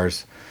YouTube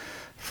stars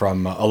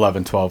from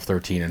 11, 12,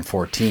 13, and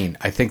 14.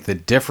 I think the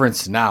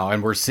difference now,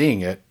 and we're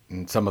seeing it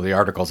in some of the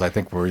articles I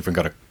think we're even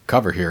going to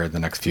cover here in the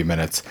next few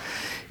minutes,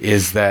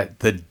 is that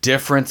the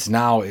difference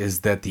now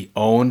is that the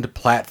owned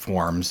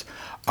platforms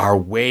are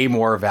way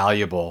more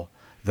valuable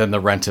than the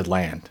rented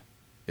land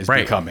is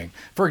becoming.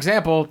 For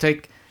example,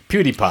 take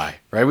PewDiePie,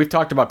 right? We've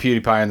talked about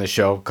PewDiePie on the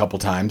show a couple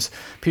times.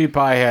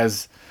 PewDiePie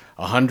has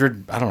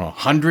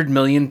 100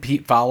 million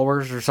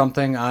followers or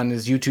something on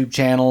his YouTube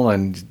channel,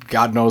 and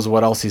God knows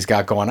what else he's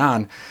got going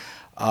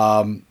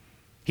on.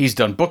 He's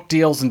done book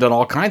deals and done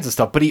all kinds of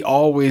stuff, but he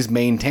always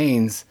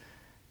maintains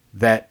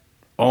that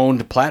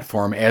owned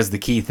platform as the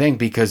key thing,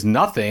 because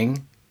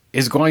nothing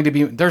is going to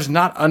be, there's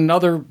not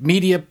another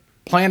media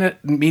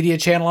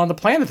channel on the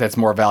planet that's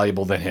more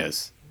valuable than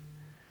his.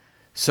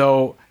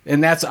 So,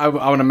 and that's, I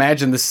would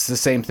imagine this is the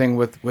same thing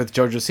with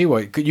JoJo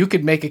Siwa. You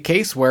could make a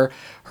case where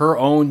her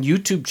own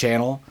YouTube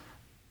channel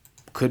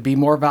could be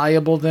more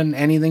valuable than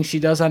anything she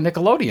does on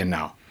Nickelodeon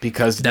now,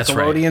 because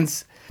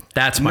Nickelodeon's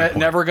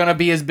never going to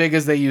be as big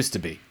as they used to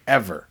be,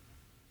 ever.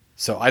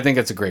 So I think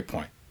it's a great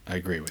point. I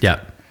agree with you.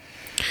 Yeah.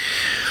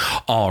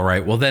 All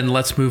right. Well, then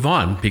let's move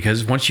on,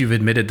 because once you've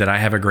admitted that I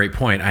have a great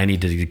point, I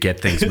need to get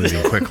things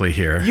moving quickly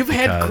here.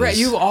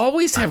 You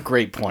always have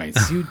great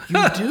points. You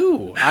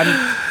do.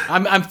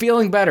 I'm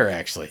feeling better,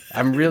 actually.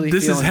 I'm really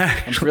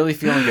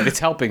feeling good. It's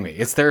helping me.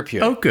 It's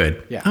therapeutic. Oh,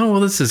 good. Yeah. Oh,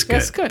 well, this is good.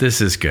 That's good.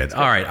 This is good.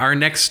 All right. Our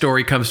next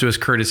story comes to us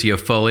courtesy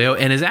of Folio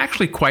and is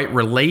actually quite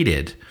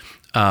related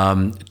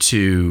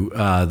to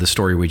the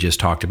story we just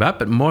talked about,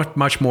 but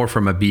much more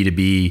from a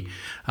B2B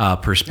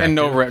perspective.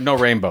 And no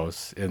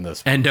rainbows in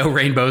this. And no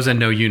rainbows and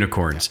no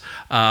unicorns.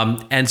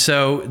 And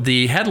so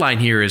the headline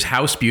here is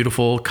House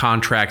Beautiful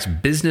contracts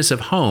Business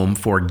of Home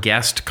for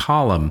guest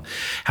column,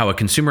 how a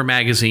consumer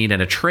magazine and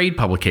a trade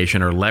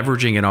publication are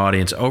leveraging an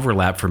audience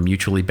overlap for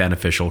mutually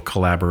beneficial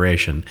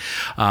collaboration.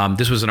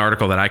 This was an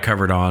article that I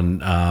covered on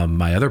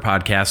my other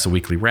podcast, The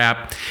Weekly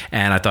Wrap,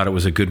 and I thought it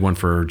was a good one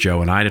for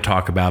Joe and I to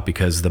talk about,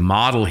 because the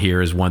model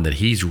here is one that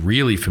he's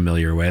really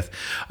familiar with,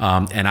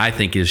 and I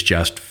think is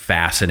just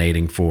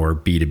fascinating for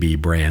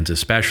B2B brands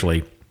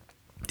especially.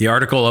 The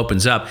article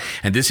opens up,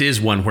 and this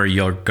is one where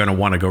you're going to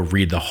want to go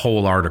read the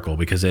whole article,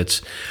 because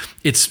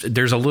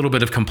there's a little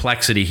bit of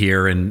complexity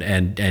here,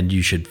 and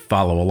you should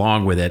follow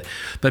along with it.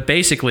 But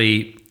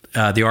basically,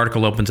 the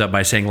article opens up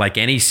by saying, like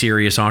any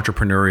serious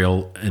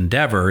entrepreneurial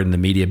endeavor in the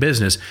media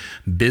business,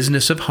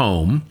 Business of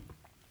Home,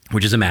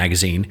 which is a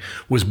magazine,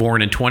 was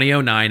born in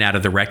 2009 out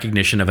of the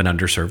recognition of an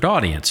underserved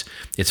audience.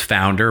 Its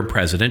founder and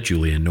president,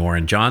 Julia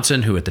Noren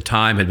Johnson, who at the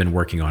time had been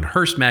working on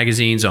Hearst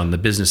magazines on the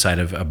business side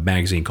of a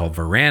magazine called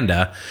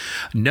Veranda,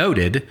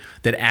 noted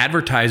that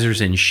advertisers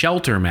in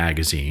shelter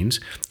magazines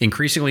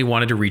increasingly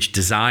wanted to reach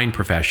design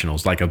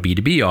professionals, like a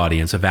B2B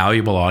audience, a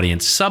valuable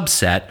audience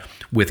subset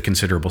with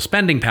considerable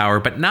spending power,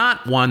 but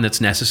not one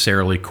that's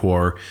necessarily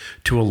core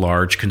to a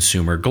large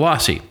consumer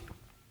glossy.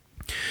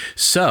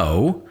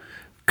 So,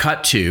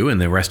 cut to,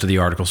 and the rest of the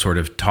article sort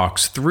of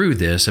talks through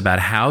this, about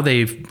how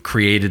they've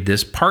created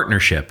this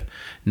partnership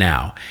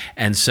now.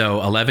 And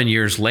so 11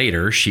 years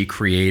later, she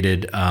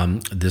created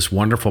this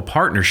wonderful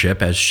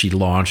partnership as she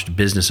launched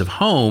Business of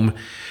Home.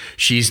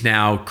 She's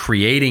now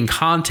creating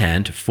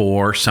content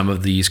for some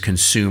of these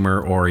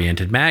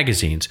consumer-oriented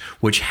magazines,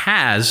 which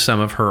has some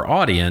of her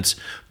audience,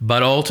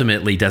 but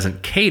ultimately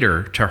doesn't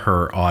cater to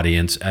her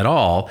audience at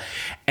all.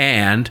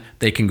 And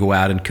they can go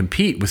out and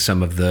compete with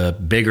some of the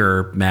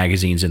bigger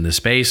magazines in the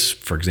space,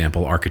 for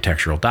example,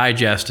 Architectural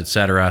Digest,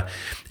 etc.,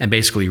 and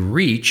basically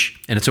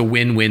reach, and it's a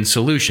win-win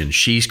solution.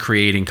 She's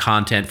creating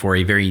content for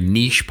a very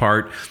niche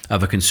part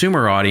of a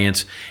consumer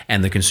audience,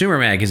 and the consumer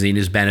magazine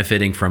is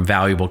benefiting from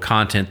valuable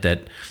content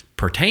that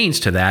pertains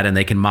to that, and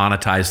they can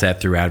monetize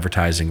that through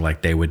advertising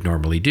like they would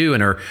normally do,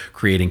 and are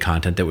creating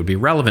content that would be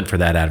relevant for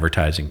that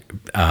advertising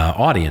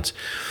audience.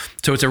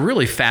 So it's a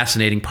really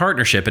fascinating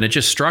partnership, and it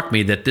just struck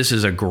me that this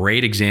is a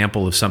great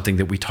example of something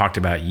that we talked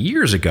about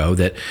years ago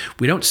that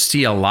we don't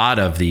see a lot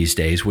of these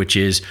days, which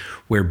is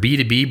where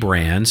B2B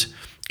brands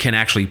can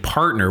actually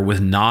partner with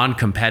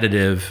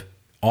non-competitive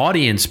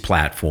audience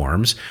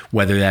platforms,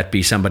 whether that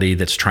be somebody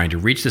that's trying to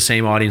reach the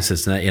same audience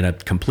that's in a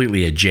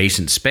completely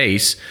adjacent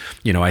space.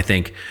 I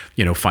think,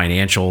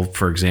 financial,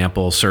 for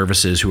example,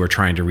 services who are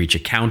trying to reach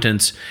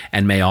accountants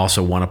and may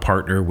also want to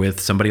partner with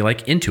somebody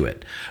like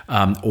Intuit,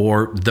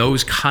 or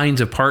those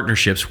kinds of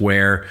partnerships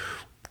where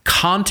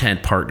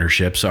content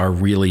partnerships are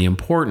really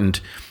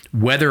important,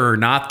 whether or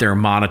not they're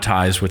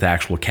monetized with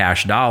actual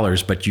cash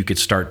dollars, but you could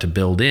start to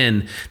build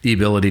in the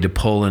ability to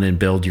pull in and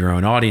build your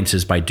own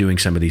audiences by doing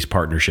some of these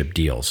partnership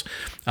deals.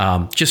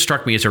 Just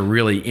struck me as a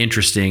really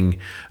interesting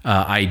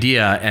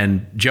idea.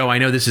 And Joe, I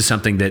know this is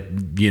something that,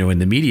 in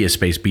the media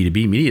space,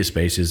 B2B media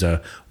space, is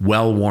a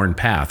well-worn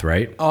path,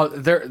 right?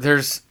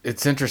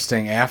 It's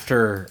interesting.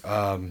 After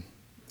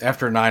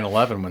after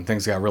 9/11, when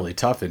things got really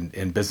tough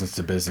in business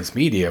to business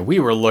media, we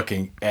were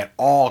looking at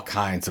all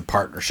kinds of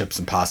partnerships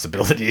and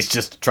possibilities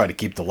just to try to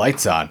keep the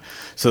lights on.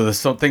 So there's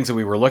some things that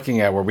we were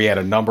looking at where we had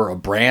a number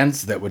of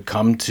brands that would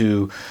come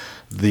to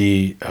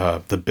the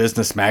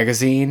business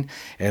magazine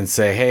and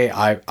say, hey,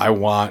 I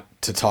want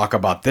to talk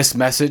about this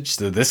message,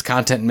 this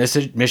content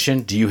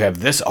mission. Do you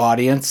have this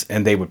audience?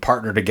 And they would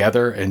partner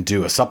together and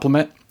do a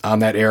supplement on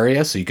that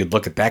area. So you could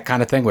look at that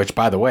kind of thing, which,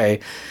 by the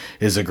way,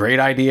 is a great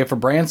idea for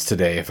brands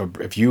today.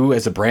 If you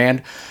as a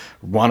brand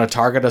want to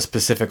target a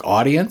specific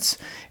audience,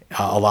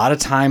 a lot of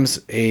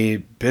times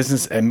a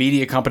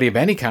media company of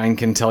any kind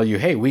can tell you,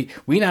 hey, we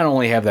not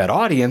only have that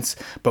audience,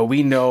 but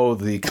we know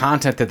the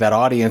content that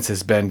audience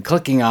has been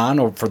clicking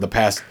on for the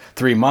past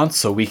 3 months,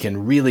 so we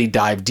can really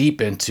dive deep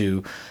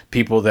into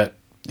people that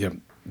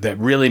that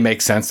really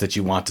make sense that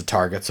you want to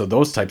target. So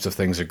those types of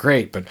things are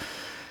great. But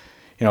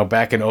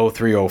back in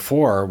 2003,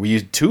 2004, we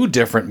used 2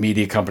 different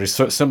media companies,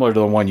 similar to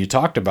the one you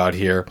talked about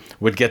here,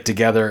 would get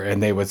together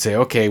and they would say,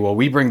 okay, well,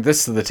 we bring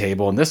this to the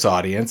table in this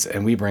audience,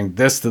 and we bring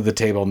this to the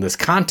table in this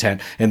content,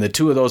 and the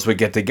 2 of those would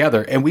get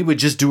together, and we would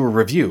just do a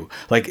review.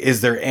 Like,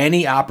 is there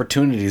any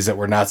opportunities that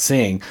we're not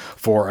seeing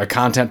for a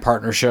content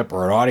partnership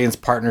or an audience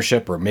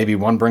partnership, or maybe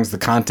one brings the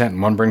content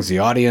and one brings the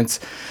audience?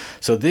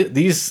 So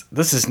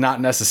this is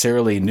not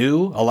necessarily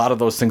new. A lot of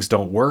those things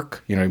don't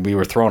work. We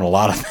were throwing a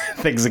lot of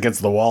things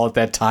against the wall at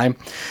that time,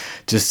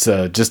 just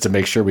to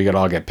make sure we could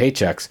all get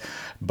paychecks.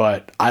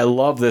 But I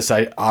love this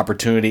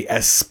opportunity,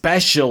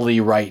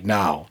 especially right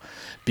now,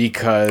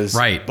 because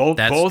both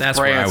brands,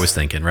 where I was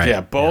thinking. Right?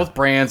 Yeah, both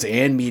brands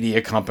and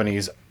media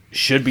companies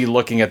should be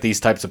looking at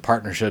these types of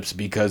partnerships,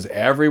 because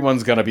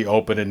everyone's going to be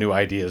open to new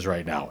ideas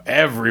right now.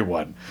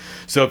 Everyone.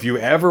 So if you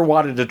ever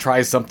wanted to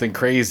try something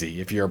crazy,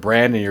 if you're a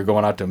brand and you're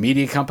going out to a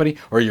media company,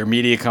 or you're a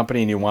media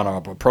company and you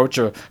want to approach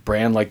a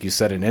brand, like you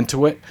said, in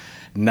Intuit,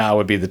 now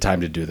would be the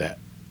time to do that.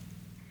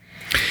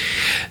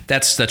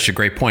 That's such a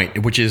great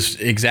point, which is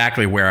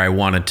exactly where I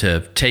wanted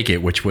to take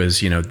it, which was,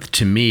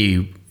 to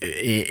me,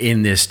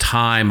 in this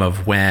time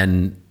of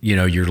when,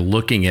 you're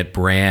looking at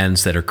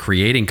brands that are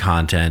creating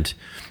content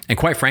and,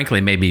 quite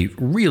frankly, maybe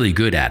really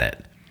good at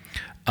it,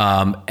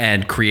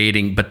 and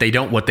creating, but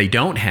what they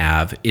don't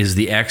have is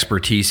the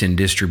expertise in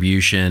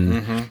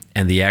distribution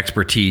and the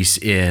expertise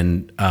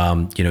in,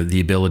 the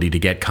ability to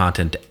get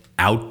content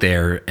out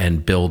there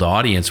and build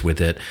audience with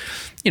it.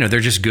 They're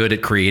just good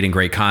at creating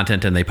great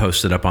content, and they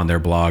post it up on their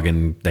blog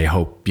and they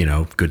hope,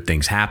 good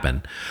things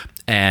happen.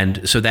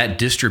 And so that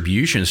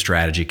distribution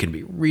strategy can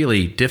be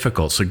really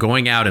difficult. So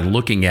going out and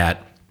looking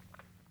at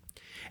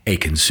a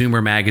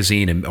consumer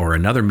magazine or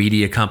another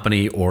media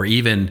company, or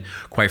even,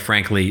 quite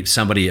frankly,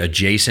 somebody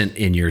adjacent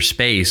in your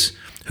space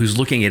who's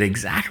looking at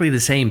exactly the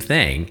same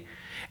thing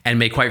and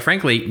may, quite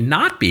frankly,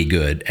 not be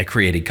good at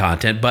creating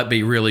content, but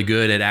be really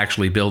good at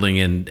actually building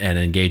and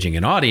engaging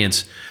an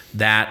audience,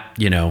 that,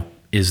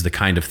 is the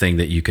kind of thing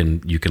that you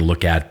can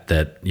look at,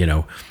 that,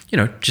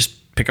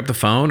 just pick up the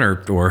phone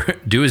or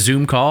do a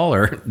Zoom call,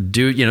 or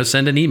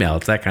send an email.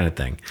 It's that kind of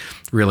thing.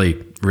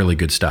 Really, really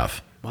good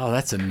stuff. Wow,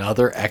 that's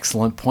another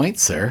excellent point,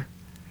 sir.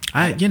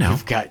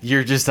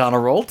 You're just on a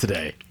roll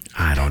today.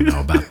 I don't know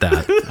about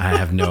that. I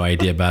have no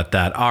idea about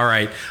that. All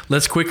right,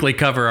 let's quickly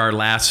cover our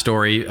last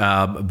story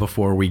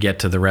before we get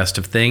to the rest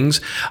of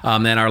things.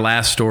 And our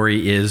last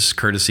story is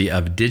courtesy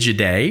of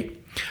Digiday.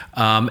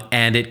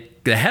 And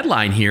the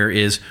headline here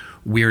is,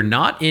 "We're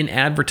not in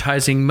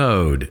advertising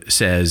mode,"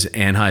 says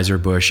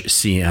Anheuser-Busch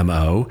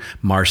CMO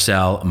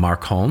Marcel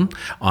Marcon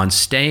on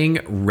staying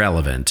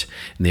relevant.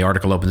 And the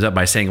article opens up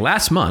by saying,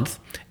 last month,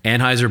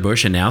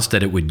 Anheuser-Busch announced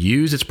that it would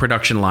use its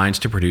production lines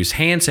to produce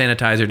hand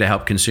sanitizer to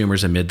help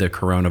consumers amid the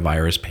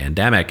coronavirus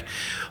pandemic.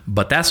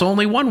 But that's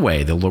only one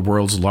way the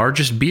world's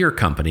largest beer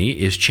company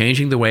is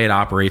changing the way it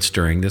operates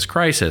during this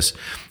crisis.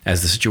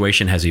 As the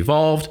situation has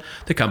evolved,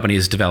 the company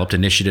has developed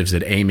initiatives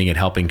that aiming at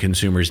helping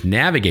consumers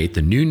navigate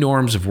the new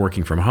norms of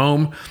working from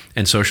home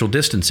and social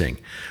distancing.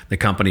 The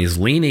company is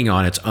leaning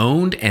on its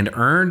owned and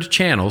earned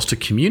channels to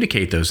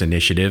communicate those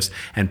initiatives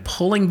and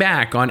pulling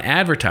back on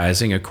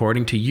advertising,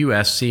 according to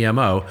U.S.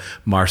 CMO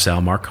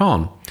Marcel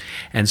Marcon.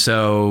 And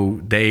so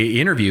they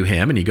interview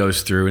him, and he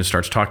goes through and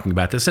starts talking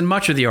about this. And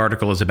much of the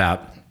article is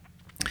about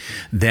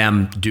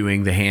them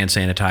doing the hand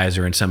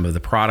sanitizer and some of the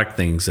product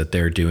things that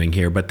they're doing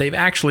here. But they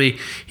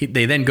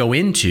then go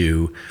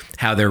into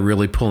how they're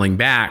really pulling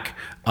back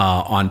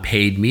on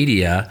paid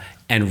media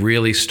and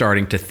really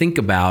starting to think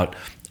about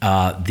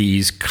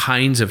these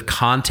kinds of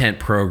content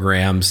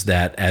programs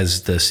that,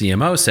 as the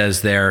CMO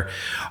says there,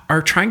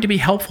 are trying to be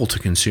helpful to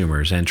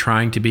consumers and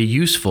trying to be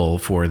useful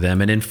for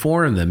them and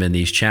inform them in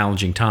these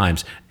challenging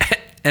times.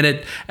 And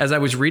as I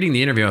was reading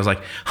the interview, I was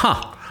like,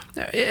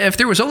 if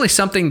there was only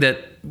something that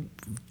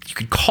you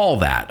could call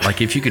that,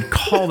 like if you could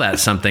call that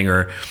something,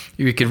 or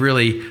you could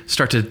really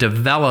start to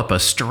develop a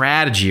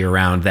strategy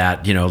around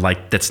that,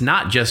 like that's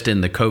not just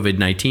in the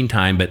COVID-19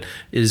 time, but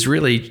is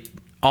really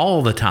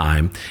all the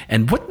time.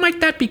 And what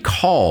might that be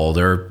called?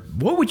 Or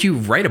what would you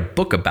write a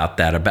book about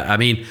that about? I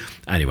mean,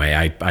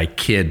 anyway, I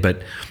kid,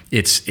 but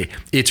it's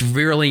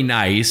really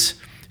nice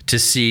to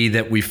see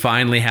that we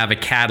finally have a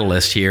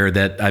catalyst here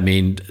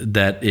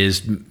that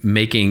is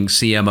making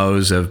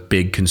CMOs of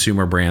big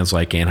consumer brands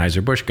like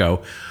Anheuser-Busch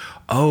go,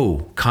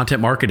 oh,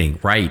 content marketing,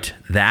 right?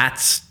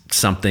 That's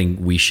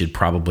something we should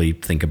probably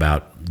think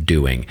about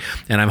doing.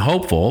 And I'm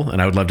hopeful,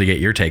 and I would love to get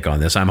your take on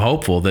this, I'm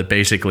hopeful that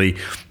basically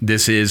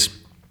this is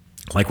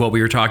like what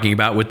we were talking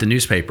about with the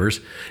newspapers,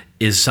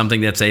 is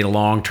something that's a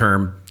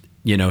long-term,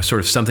 sort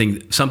of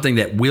something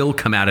that will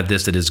come out of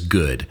this that is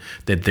good,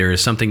 that there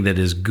is something that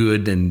is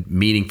good and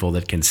meaningful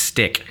that can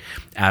stick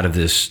out of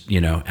this,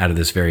 out of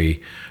this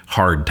very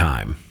hard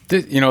time.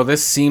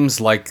 This seems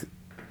like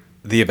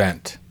the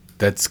event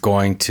that's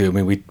going to, I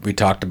mean, we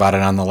talked about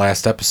it on the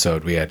last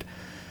episode. We had,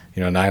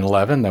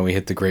 9/11, then we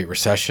hit the Great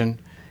Recession,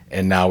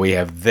 and now we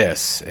have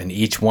this. And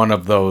each one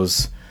of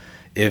those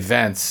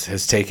events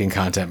has taken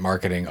content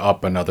marketing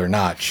up another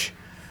notch,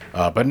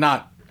 but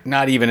not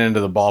even into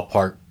the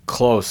ballpark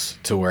close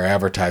to where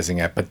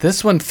advertising at. But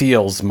this one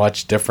feels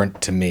much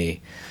different to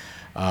me.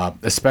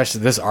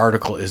 Especially this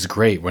article is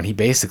great when he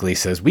basically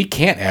says we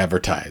can't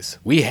advertise.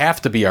 We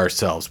have to be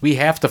ourselves. We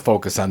have to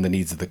focus on the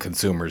needs of the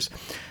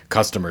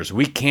customers.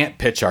 We can't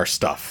pitch our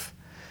stuff.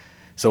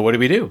 So what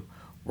do?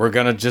 We're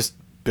going to just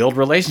build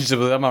relationships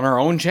with them on our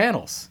own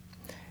channels.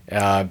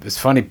 It's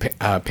funny,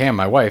 Pam,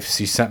 my wife,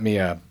 she sent me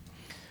a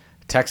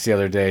text the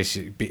other day.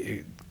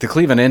 The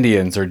Cleveland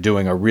Indians are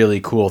doing a really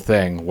cool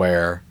thing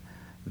where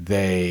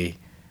they're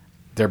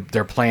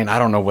playing, I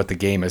don't know what the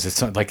game is.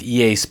 It's like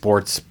EA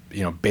Sports,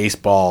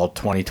 baseball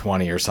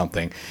 2020 or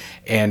something.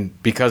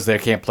 And because they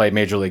can't play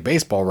Major League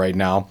Baseball right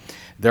now,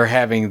 they're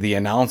having the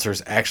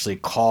announcers actually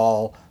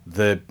call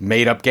the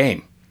made up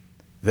game.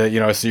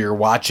 So you're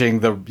watching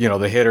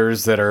the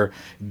hitters that are,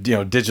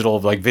 digital,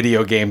 like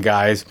video game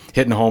guys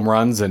hitting home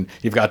runs, and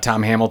you've got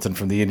Tom Hamilton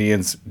from the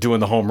Indians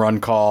doing the home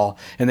run call,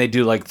 and they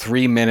do like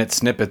 3-minute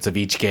snippets of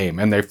each game,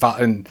 and they're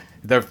following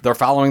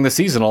the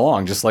season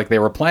along just like they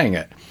were playing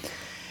it.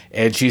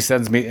 And she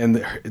sends me,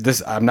 and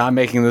this, I'm not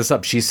making this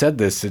up. She said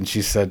this, and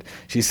she said,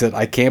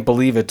 I can't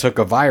believe it took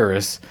a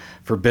virus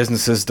for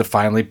businesses to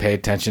finally pay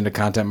attention to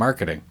content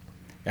marketing.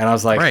 And I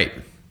was like, right.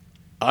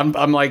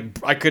 I'm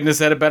like, I couldn't have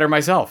said it better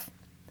myself.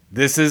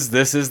 This is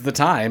the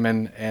time,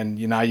 and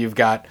now you've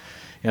got,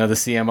 the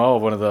CMO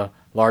of one of the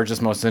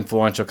largest, most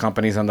influential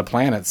companies on the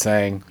planet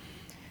saying,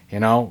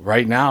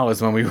 right now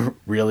is when we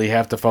really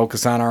have to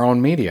focus on our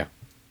own media,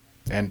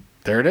 and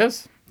there it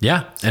is.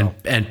 Yeah, so.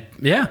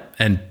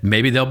 and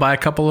maybe they'll buy a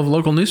couple of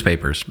local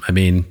newspapers. I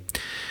mean,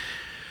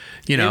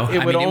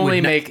 it would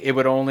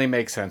only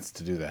make sense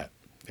to do that.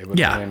 It would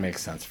only make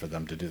sense for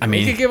them to do that. I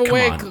mean, you could give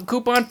away a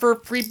coupon for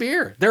free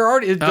beer. They're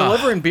already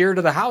delivering beer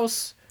to the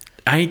house.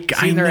 I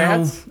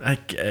know.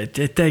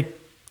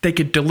 They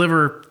could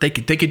deliver. They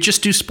could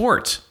just do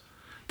sports.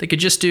 They could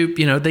just do.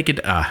 They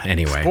could.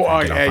 Anyway.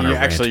 Well,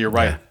 you're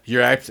right. Yeah.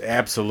 You're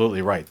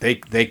absolutely right. They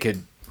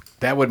could.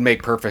 That would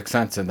make perfect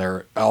sense in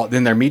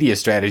their media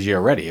strategy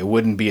already. It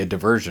wouldn't be a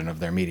diversion of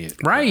their media.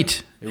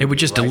 Right. It would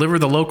just deliver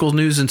the local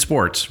news and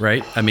sports.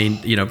 Right. I mean,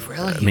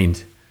 Brilliant. I mean,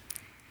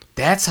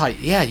 that's how.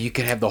 Yeah, you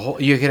could have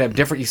you could have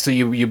different. So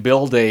you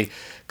build a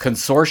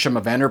consortium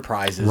of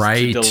enterprises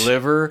to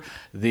deliver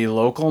the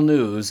local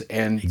news,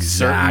 and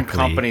certain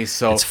companies.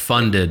 So it's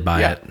funded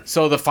by it.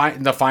 So the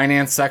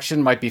finance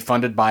section might be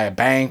funded by a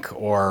bank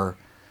or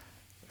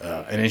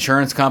an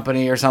insurance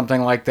company or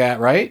something like that.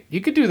 Right? You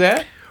could do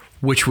that.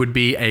 Which would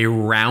be a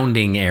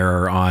rounding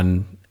error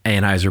on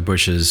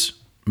Anheuser-Busch's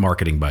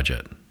marketing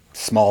budget.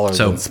 Smaller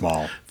than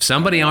small.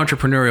 Somebody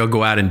entrepreneurial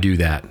go out and do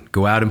that.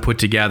 Go out and put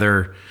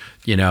together,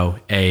 go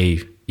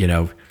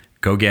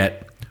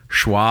get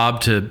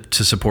Schwab to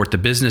support the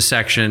business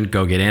section.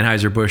 Go get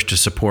Anheuser-Busch to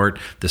support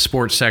the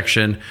sports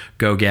section.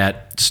 Go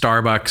get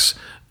Starbucks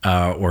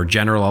or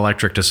General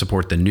Electric to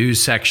support the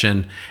news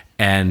section.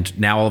 And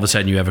now all of a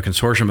sudden you have a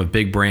consortium of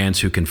big brands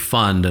who can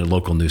fund a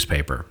local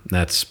newspaper.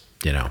 That's,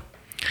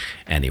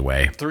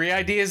 anyway. 3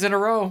 ideas in a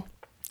row.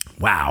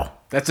 Wow.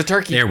 That's a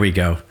turkey. There we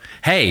go.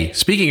 Hey,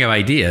 speaking of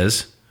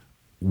ideas,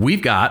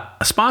 we've got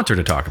a sponsor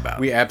to talk about.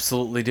 We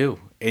absolutely do.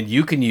 And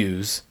you can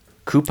use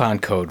coupon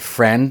code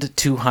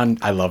FRIEND200.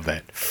 I love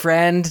that.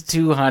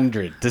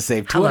 FRIEND200 to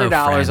save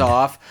 $200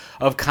 off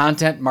of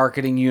Content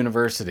Marketing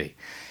University.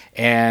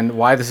 And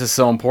why this is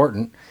so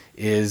important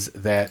is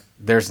that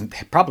there's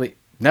probably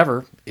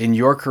never in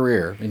your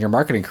career, in your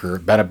marketing career,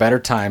 been a better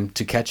time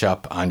to catch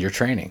up on your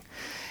training.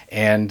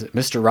 And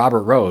Mr.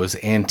 Robert Rose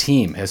and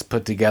team has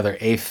put together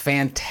a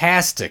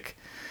fantastic,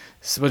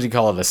 what do you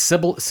call it, a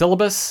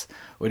syllabus?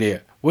 What do you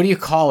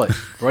call it?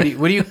 What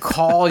do you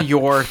call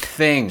your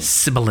thing?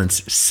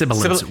 Sibilance.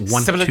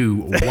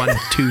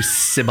 1-2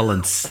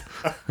 sibilance.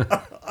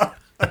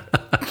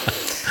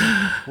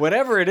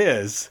 Whatever it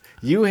is,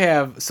 you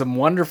have some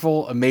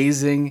wonderful,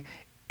 amazing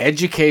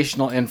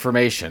educational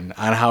information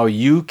on how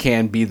you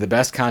can be the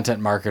best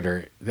content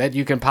marketer that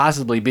you can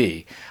possibly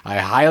be. I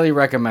highly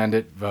recommend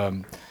it.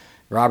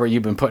 Robert,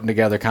 you've been putting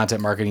together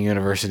Content Marketing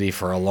University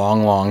for a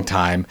long, long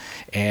time,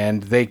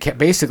 and they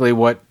basically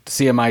what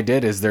CMI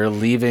did is they're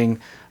leaving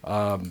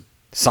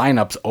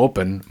signups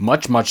open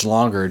much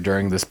longer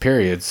during this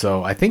period.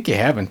 So I think you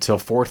have until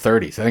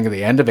 4:30. So I think at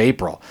the end of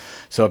April.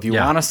 So if you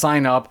want to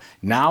sign up,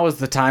 now is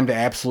the time to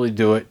absolutely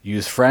do it.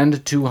 Use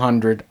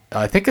friend200.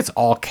 I think it's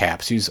all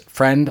caps. Use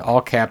friend,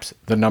 all caps,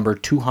 the number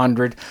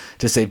 200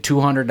 to save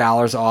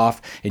 $200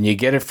 off, and you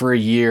get it for a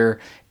year.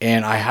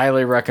 And I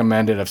highly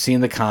recommend it. I've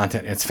seen the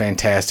content. It's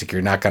fantastic.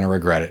 You're not going to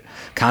regret it.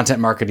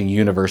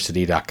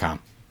 ContentMarketingUniversity.com.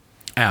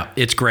 Yeah,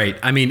 it's great.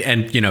 I mean,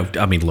 and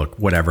look,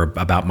 whatever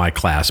about my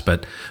class,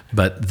 but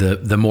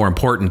the more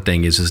important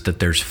thing is that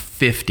there's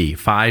 50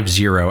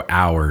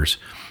 hours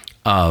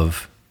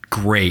of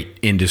great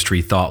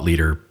industry thought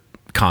leader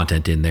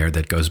content in there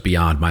that goes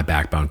beyond my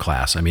backbone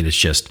class. I mean,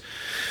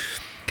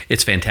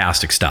 it's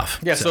fantastic stuff.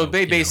 Yeah. So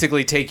they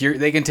basically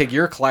they can take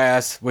your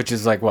class, which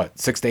is like what,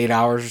 6 to 8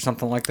 hours or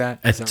something like that.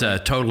 It's a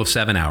total of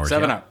 7 hours.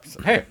 7 hours.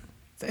 Hey,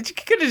 you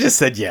could have just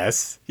said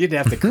yes. You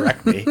didn't have to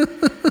correct me.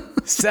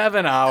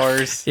 7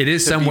 hours. It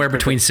is somewhere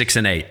between 6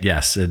 and 8.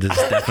 Yes, it is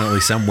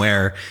definitely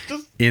somewhere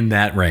in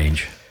that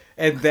range.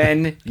 And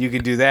then you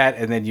can do that,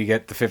 and then you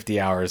get the 50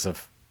 hours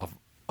of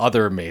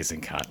other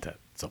amazing content.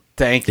 So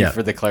thank you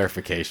for the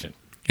clarification.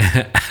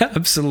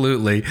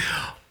 Absolutely.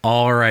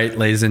 All right,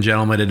 ladies and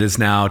gentlemen, it is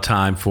now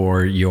time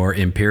for your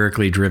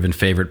empirically driven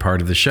favorite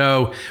part of the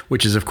show,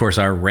 which is, of course,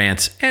 our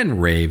rants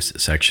and raves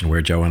section,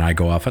 where Joe and I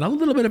go off on a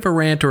little bit of a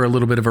rant or a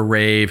little bit of a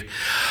rave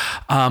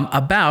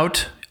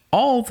about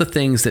all the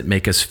things that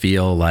make us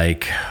feel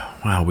like,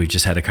 wow, we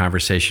just had a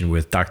conversation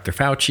with Dr.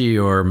 Fauci,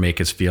 or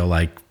make us feel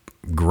like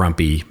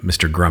grumpy,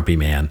 Mr. Grumpy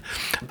Man.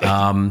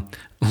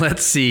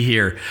 Let's see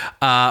here.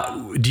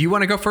 Do you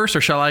want to go first,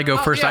 or shall I go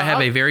first? Yeah, I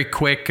have a very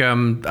quick,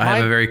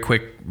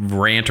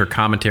 rant or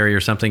commentary or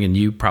something, and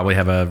you probably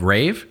have a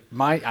rave.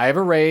 I have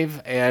a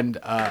rave, and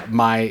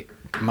my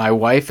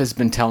wife has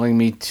been telling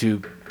me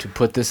to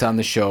put this on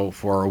the show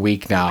for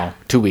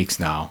 2 weeks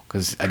now,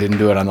 because I didn't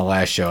do it on the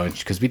last show,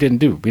 because we don't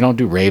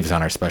do raves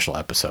on our special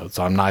episodes.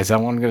 So I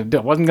wasn't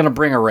going to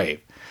bring a rave.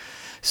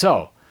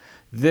 So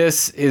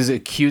this is a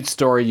cute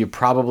story. You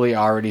probably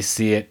already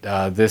see it.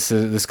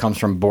 This comes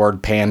from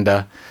Bored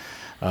Panda.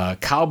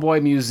 Cowboy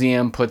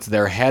Museum puts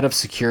their head of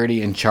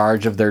security in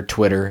charge of their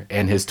Twitter,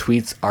 and his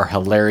tweets are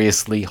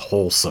hilariously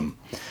wholesome.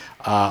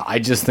 I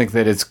just think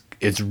that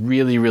it's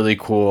really, really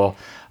cool.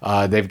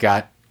 They've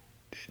got.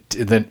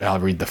 Then I'll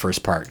read the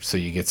first part so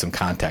you get some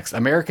context.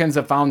 Americans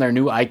have found their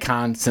new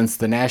icon since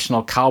the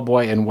National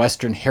Cowboy and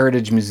Western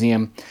Heritage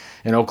Museum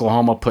in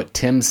Oklahoma put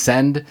Tim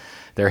Send,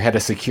 their head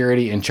of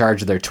security, in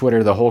charge of their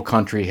Twitter. The whole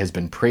country has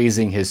been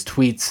praising his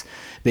tweets.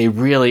 They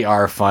really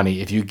are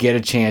funny. If you get a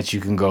chance,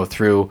 you can go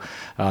through.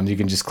 You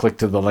can just click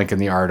to the link in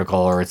the article,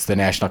 or it's the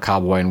National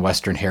Cowboy and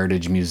Western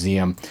Heritage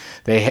Museum.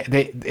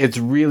 It's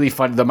really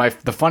fun.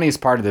 The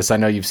funniest part of this, I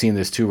know you've seen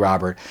this too,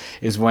 Robert,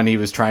 is when he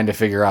was trying to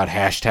figure out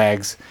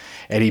hashtags,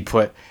 and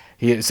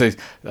he says,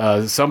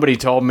 somebody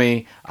told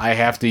me I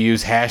have to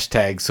use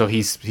hashtags, so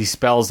he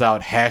spells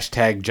out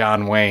hashtag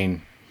John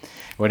Wayne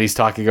when he's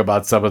talking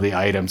about some of the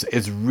items.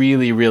 It's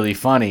really, really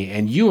funny.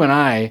 And you and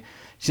I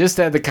just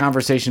had the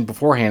conversation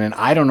beforehand, and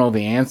I don't know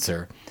the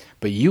answer,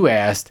 but you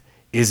asked,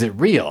 is it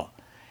real?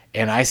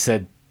 And I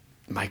said,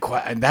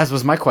 that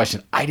was my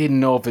question. I didn't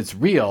know if it's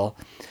real,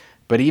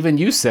 but even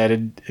you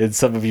said in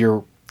some of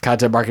your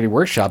content marketing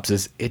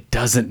workshops it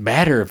doesn't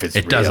matter if it's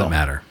real. It doesn't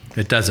matter.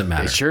 It doesn't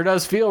matter. It sure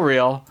does feel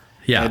real.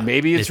 Yeah. And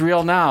maybe it's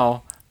real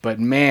now, but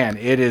man,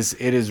 it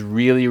is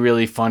really,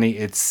 really funny.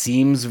 It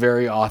seems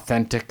very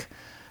authentic.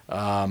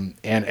 And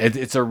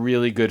it's a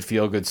really good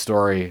feel-good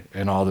story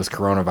in all this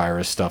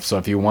coronavirus stuff. So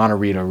if you want to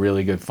read a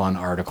really good, fun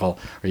article,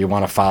 or you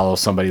want to follow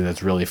somebody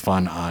that's really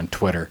fun on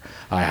Twitter,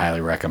 I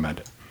highly recommend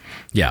it.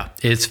 Yeah,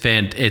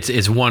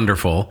 it's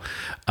wonderful.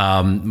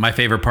 My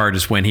favorite part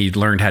is when he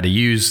learned how to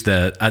use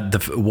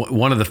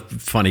one of the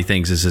funny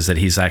things is that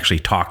he's actually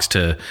talks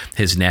to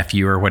his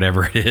nephew or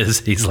whatever it is.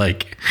 He's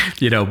like,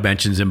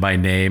 mentions him by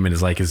name and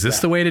is like, is this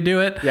the way to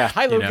do it? Yeah.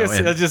 Hi,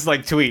 Lucas. Just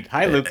like tweet.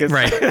 Hi, Lucas.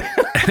 Right.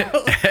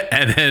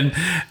 And then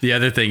the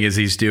other thing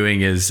he's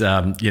doing is,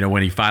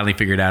 when he finally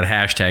figured out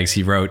hashtags,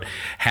 he wrote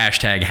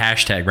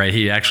hashtag, right?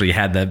 He actually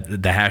had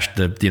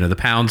the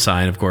pound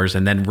sign, of course,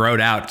 and then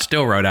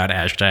still wrote out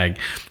hashtag,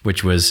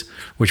 which was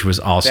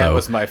also. That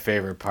was my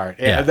favorite part.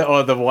 Yeah.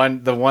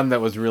 The one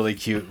that was really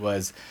cute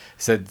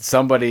said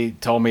somebody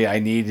told me I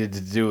needed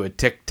to do a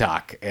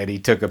TikTok, and he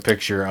took a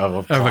picture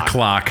of a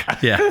clock.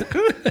 Yeah.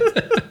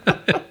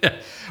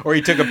 Or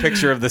he took a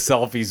picture of the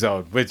selfie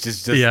zone, which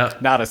is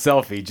just not a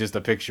selfie, just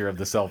a picture of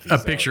the selfie zone.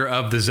 A picture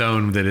of the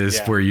zone that is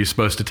where you're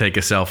supposed to take a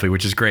selfie,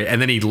 which is great. And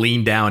then he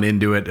leaned down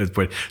into it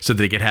so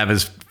that he could have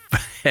his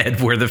head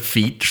where the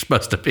feet are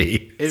supposed to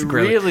be.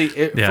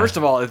 First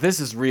of all, if this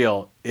is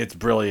real, it's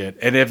brilliant.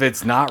 And if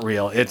it's not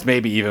real, it's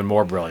maybe even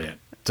more brilliant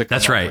to come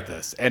up with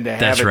this. And to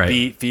have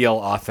it feel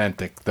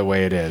authentic the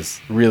way it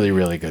is. Really,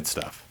 really good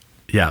stuff.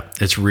 Yeah,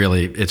 it's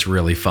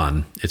really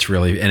fun. It's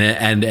really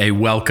and a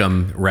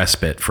welcome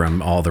respite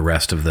from all the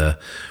rest of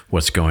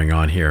what's going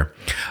on here.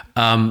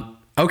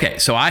 Okay,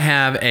 so I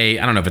have I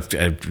don't know if it's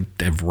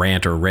a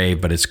rant or rave,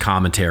 but it's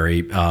commentary.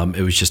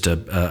 It was just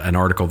an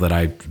article that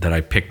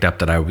I picked up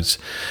that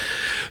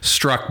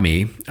struck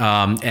me,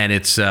 and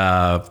it's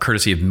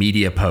courtesy of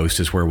Media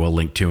Post is where we'll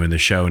link to in the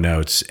show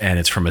notes, and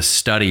it's from a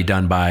study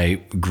done by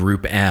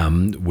Group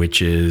M,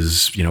 which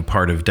is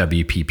part of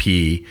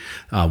WPP,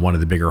 one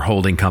of the bigger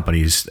holding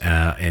companies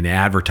in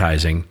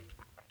advertising.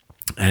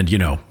 And,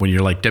 when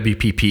you're like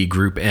WPP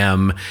Group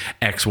M,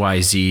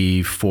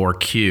 XYZ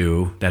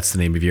 4Q, that's the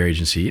name of your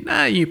agency,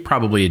 you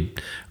probably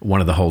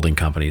one of the holding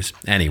companies.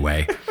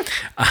 Anyway,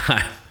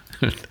 I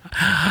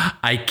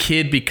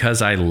kid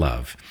because I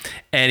love.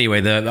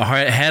 Anyway, the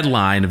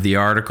headline of the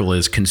article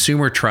is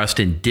Consumer Trust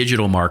in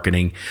Digital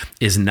Marketing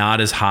is Not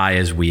as High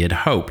as We Had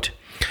Hoped.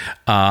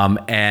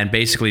 And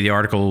basically the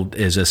article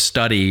is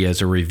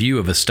a review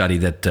of a study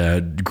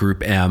that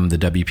Group M, the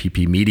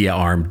WPP media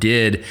arm,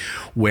 did,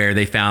 where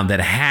they found that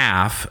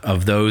half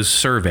of those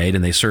surveyed,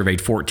 and they surveyed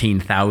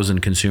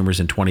 14,000 consumers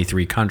in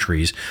 23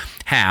 countries,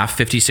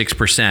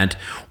 56%,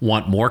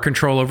 want more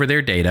control over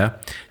their data.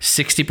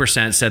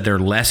 60% said they're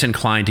less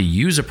inclined to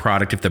use a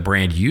product if the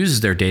brand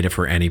uses their data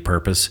for any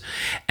purpose.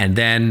 And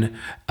then,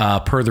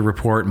 per the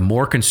report,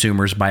 more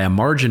consumers by a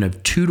margin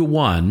of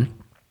 2-1,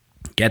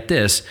 get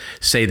this,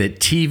 say that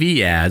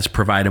TV ads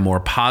provide a more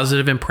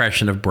positive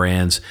impression of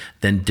brands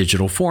than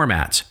digital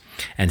formats.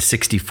 And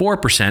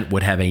 64%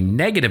 would have a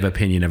negative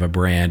opinion of a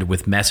brand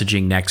with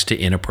messaging next to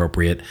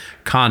inappropriate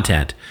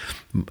content.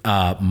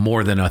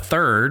 More than a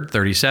third,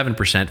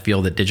 37%,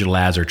 feel that digital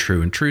ads are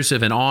too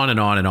intrusive, and on and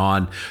on and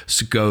on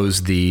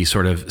goes the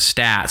sort of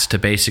stats to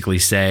basically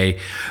say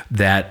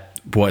that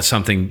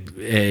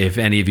if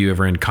any of you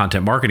ever in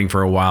content marketing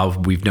for a while,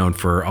 we've known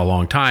for a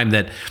long time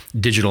that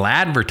digital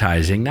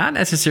advertising, not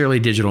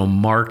necessarily digital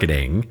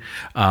marketing,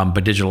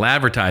 but digital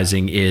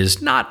advertising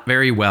is not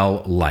very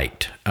well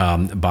liked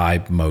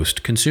by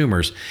most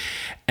consumers.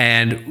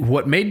 And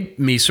what made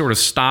me sort of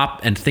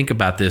stop and think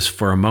about this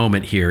for a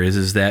moment here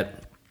is that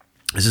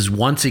this is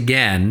once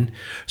again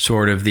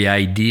sort of the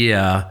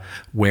idea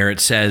where it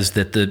says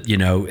that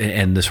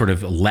and the sort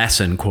of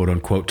lesson, quote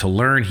unquote, to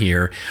learn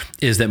here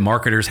is that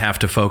marketers have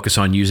to focus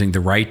on using the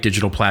right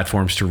digital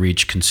platforms to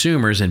reach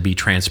consumers and be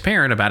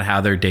transparent about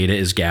how their data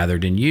is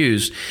gathered and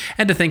used,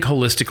 and to think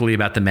holistically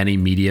about the many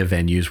media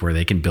venues where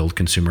they can build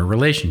consumer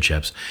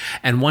relationships.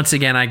 And once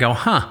again, I go,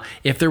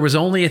 if there was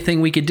only a thing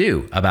we could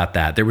do about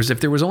that, if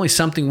there was only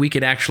something we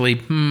could actually,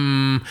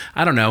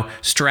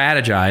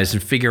 strategize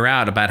and figure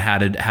out about how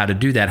to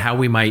do that, how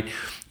we might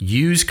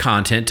use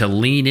content to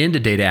lean into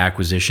data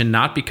acquisition,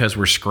 not because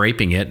we're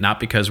scraping it, not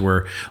because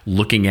we're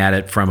looking at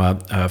it from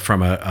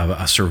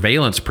a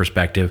surveillance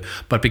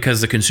perspective, but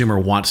because the consumer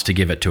wants to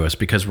give it to us,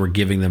 because we're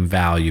giving them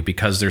value,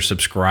 because they're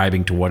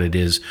subscribing to what it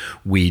is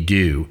we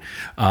do.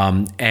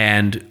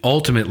 And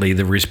ultimately,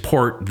 the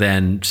report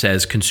then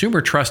says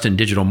consumer trust in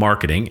digital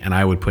marketing, and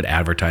I would put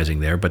advertising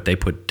there, but they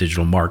put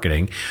digital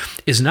marketing,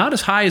 is not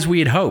as high as we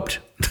had hoped,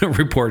 the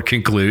report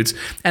concludes,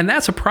 and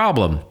that's a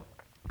problem.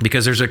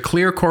 Because there's a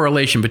clear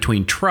correlation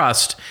between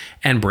trust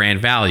and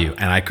brand value.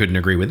 And I couldn't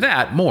agree with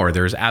that more.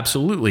 There's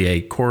absolutely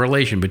a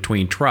correlation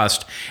between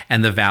trust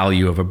and the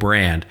value of a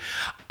brand.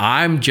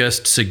 I'm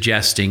just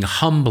suggesting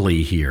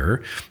humbly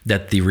here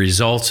that the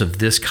results of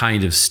this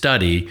kind of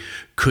study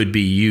could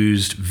be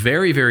used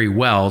very, very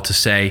well to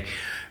say,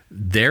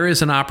 there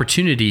is an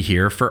opportunity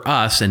here for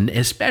us, and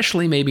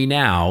especially maybe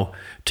now,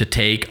 to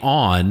take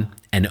on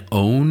an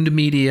owned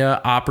media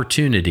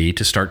opportunity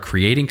to start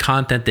creating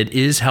content that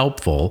is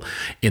helpful,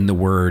 in the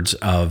words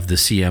of the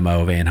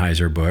CMO of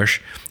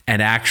Anheuser-Busch,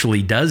 and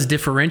actually does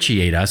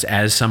differentiate us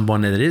as someone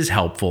that is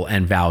helpful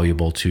and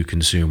valuable to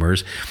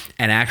consumers,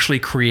 and actually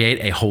create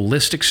a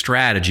holistic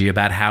strategy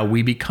about how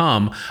we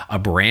become a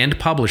brand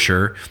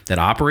publisher that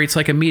operates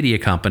like a media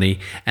company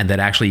and that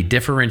actually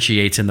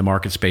differentiates in the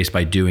market space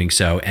by doing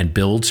so and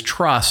builds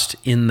trust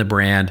in the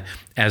brand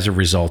as a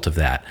result of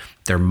that.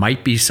 There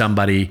might be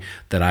somebody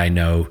that I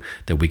know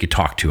that we could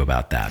talk to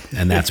about that.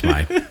 And that's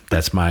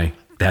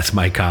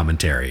my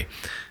commentary.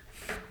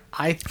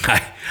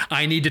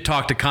 I need to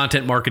talk to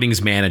content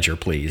marketing's manager,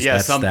 please. Yeah,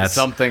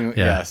 something you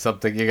got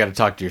to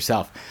talk to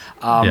yourself.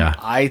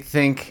 I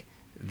think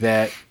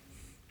that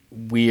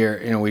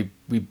we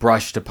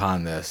brushed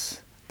upon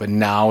this, but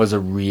now is a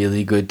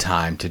really good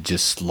time to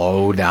just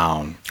slow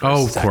down.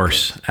 Of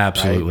course,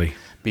 absolutely. Right?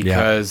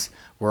 Because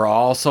we're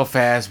all so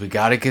fast. We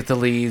got to get the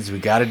leads. We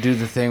got to do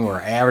the thing. We're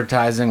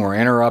advertising. We're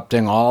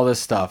interrupting all this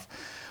stuff.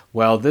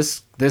 Well,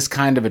 this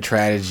kind of a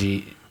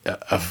strategy,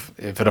 if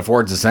it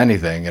affords us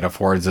anything, it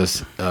affords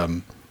us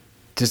to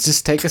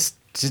just take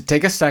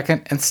a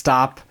second and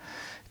stop,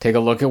 take a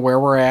look at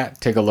where we're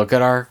at, take a look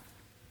at our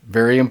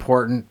very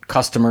important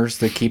customers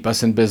that keep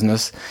us in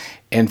business,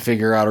 and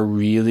figure out a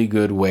really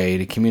good way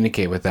to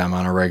communicate with them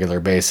on a regular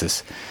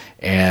basis.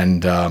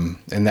 And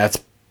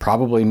that's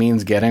probably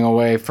means getting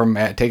away from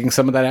taking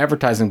some of that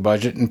advertising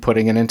budget and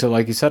putting it into,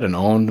 like you said, an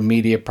owned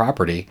media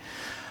property.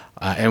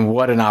 And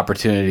what an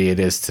opportunity it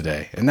is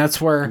today. And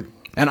that's where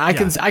And I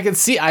can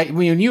see,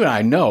 you and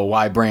I know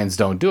why brands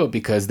don't do it,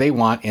 because they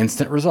want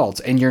instant results,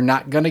 and you're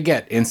not going to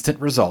get instant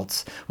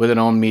results with an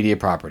owned media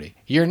property.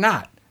 You're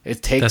not.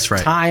 It takes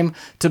time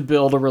to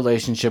build a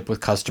relationship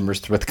with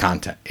customers with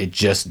content. It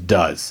just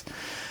does.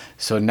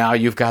 So now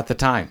you've got the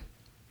time.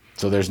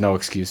 So there's no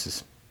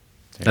excuses.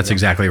 That's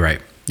exactly right.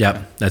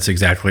 Yep, that's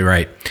exactly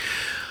right.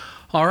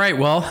 All right.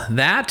 Well,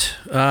 it's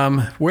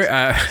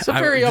a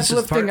very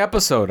uplifting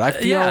episode.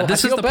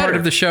 This is the part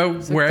of the show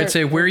where I'd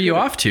say, where are you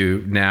off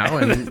to now?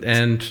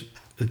 And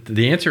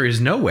the answer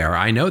is nowhere.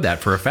 I know that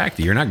for a fact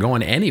that you're not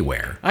going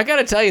anywhere. I got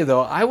to tell you,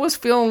 though, I was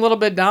feeling a little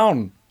bit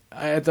down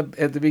at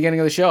the beginning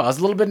of the show. I was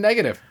a little bit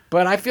negative,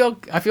 but I feel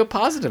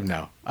positive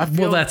now.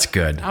 Well, that's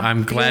good.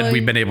 I'm glad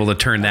we've been able to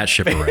turn that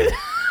ship around.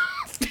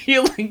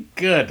 Feeling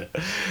good.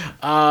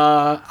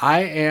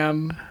 I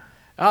am.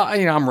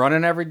 I'm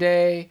running every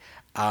day.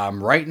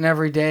 I'm writing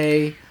every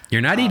day.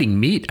 You're not eating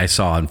meat, I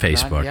saw on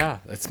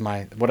Facebook. That's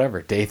my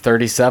day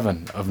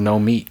 37 of no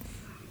meat.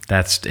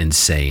 That's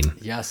insane.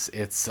 Yes,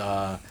 it's.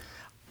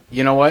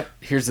 You know what?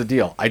 Here's the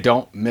deal. I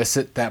don't miss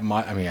it that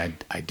much. I mean,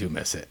 I do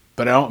miss it,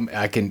 but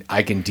I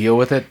can deal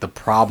with it. The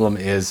problem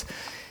is,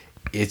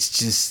 it's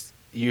just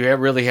you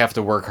really have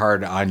to work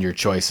hard on your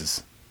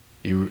choices.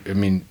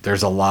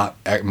 There's a lot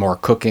more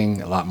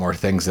cooking, a lot more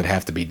things that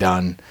have to be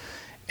done,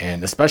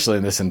 and especially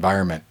in this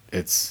environment,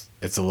 it's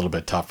a little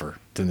bit tougher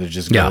than to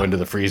just go into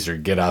the freezer,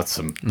 get out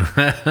some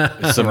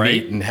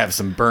meat and have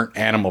some burnt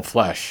animal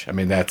flesh. I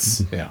mean, that's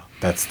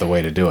the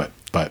way to do it.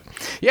 But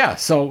yeah,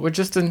 so we're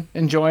just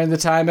enjoying the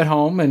time at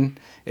home, and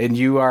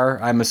you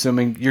are, I'm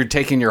assuming you're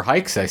taking your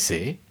hikes, I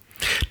see.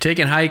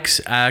 Taking hikes,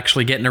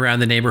 actually getting around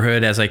the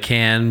neighborhood as I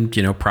can,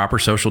 proper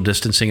social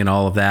distancing and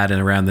all of that,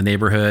 and around the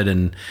neighborhood.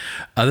 And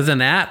other than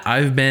that,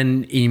 I've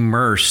been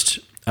immersed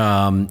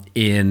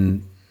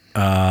in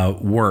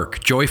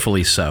work,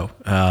 joyfully so,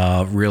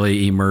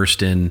 really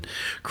immersed in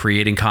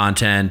creating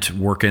content,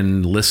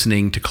 working,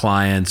 listening to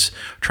clients,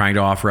 trying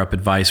to offer up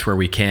advice where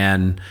we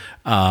can.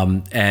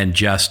 And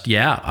just,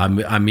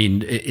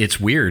 it's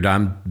weird.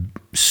 I'm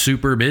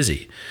super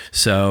busy.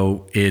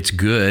 So it's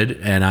good.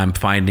 And I'm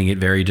finding it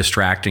very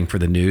distracting for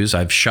the news.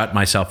 I've shut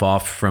myself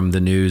off from the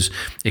news,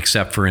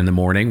 except for in the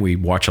morning. We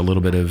watch a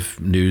little bit of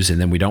news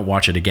and then we don't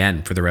watch it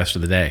again for the rest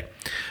of the day.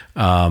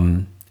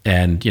 And,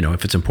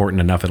 if it's important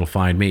enough, it'll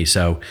find me.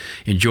 So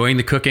enjoying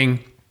the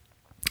cooking,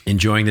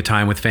 enjoying the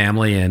time with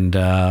family. And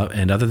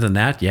other than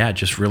that,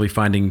 just really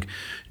finding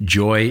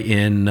joy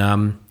in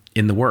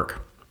the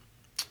work.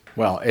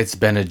 Well, it's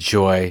been a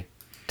joy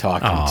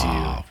talking to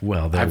you.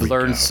 Well, I've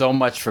learned so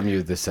much from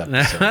you this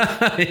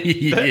episode.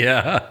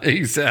 Yeah,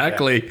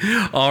 exactly.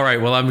 Yeah. All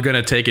right. Well, I'm going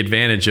to take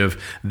advantage of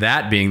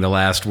that being the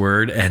last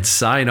word and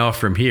sign off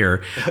from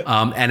here.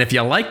 And if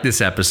you like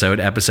this episode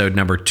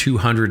number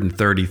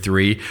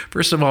 233,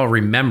 first of all,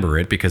 remember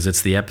it, because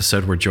it's the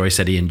episode where Joe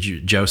said he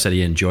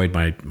enjoyed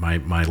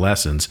my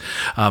lessons.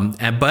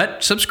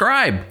 But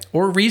subscribe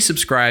or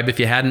resubscribe if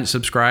you hadn't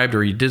subscribed,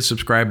 or you did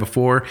subscribe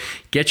before.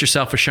 Get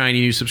yourself a shiny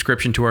new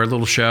subscription to our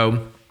little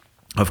show.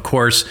 Of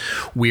course,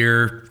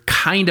 we're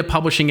kind of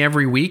publishing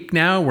every week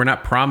now. We're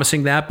not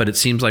promising that, but it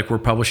seems like we're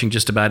publishing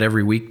just about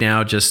every week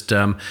now, just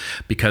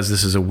because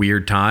this is a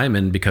weird time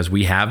and because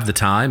we have the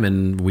time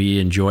and we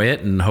enjoy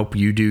it and hope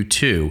you do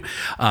too.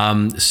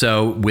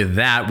 So with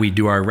that, we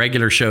do our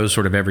regular shows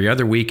sort of every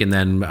other week. And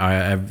then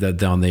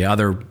on the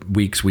other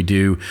weeks, we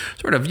do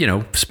sort of,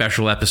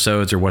 special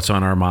episodes or what's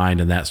on our mind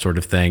and that sort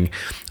of thing.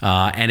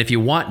 And if you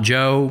want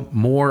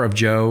more of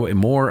Joe and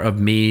more of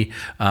me,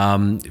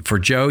 for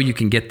Joe, you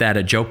can get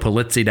that at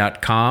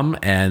joepulizzi.com,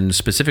 and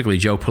specifically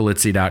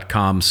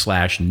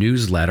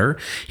joepulizzi.com/newsletter.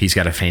 He's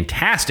got a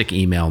fantastic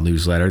email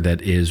newsletter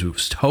that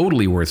is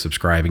totally worth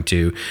subscribing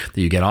to.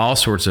 That you get all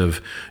sorts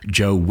of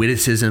Joe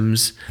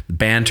witticisms,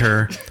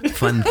 banter,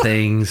 fun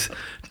things,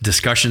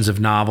 discussions of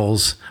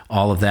novels,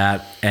 all of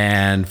that.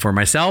 And for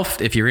myself,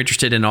 if you're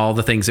interested in all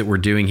the things that we're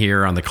doing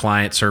here on the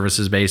client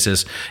services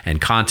basis and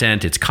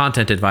content, it's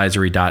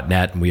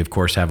contentadvisory.net. And we, of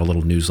course, have a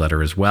little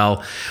newsletter as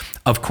well.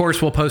 Of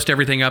course, we'll post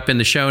everything up in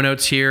the show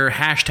notes here.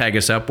 Hashtag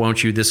us up,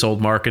 won't you, This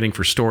Old Marketing,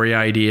 for story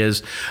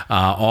ideas,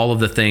 all of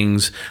the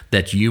things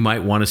that you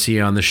might want to see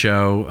on the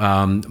show.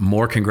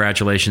 More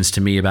congratulations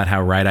to me about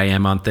how right I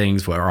am on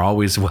things. We're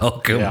always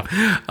welcome.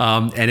 Yeah.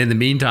 And in the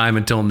meantime,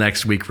 until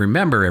next week,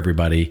 remember,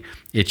 everybody,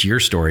 it's your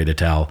story to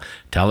tell.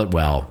 Tell it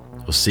well.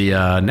 We'll see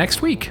you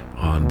next week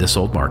on This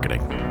Old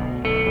Marketing.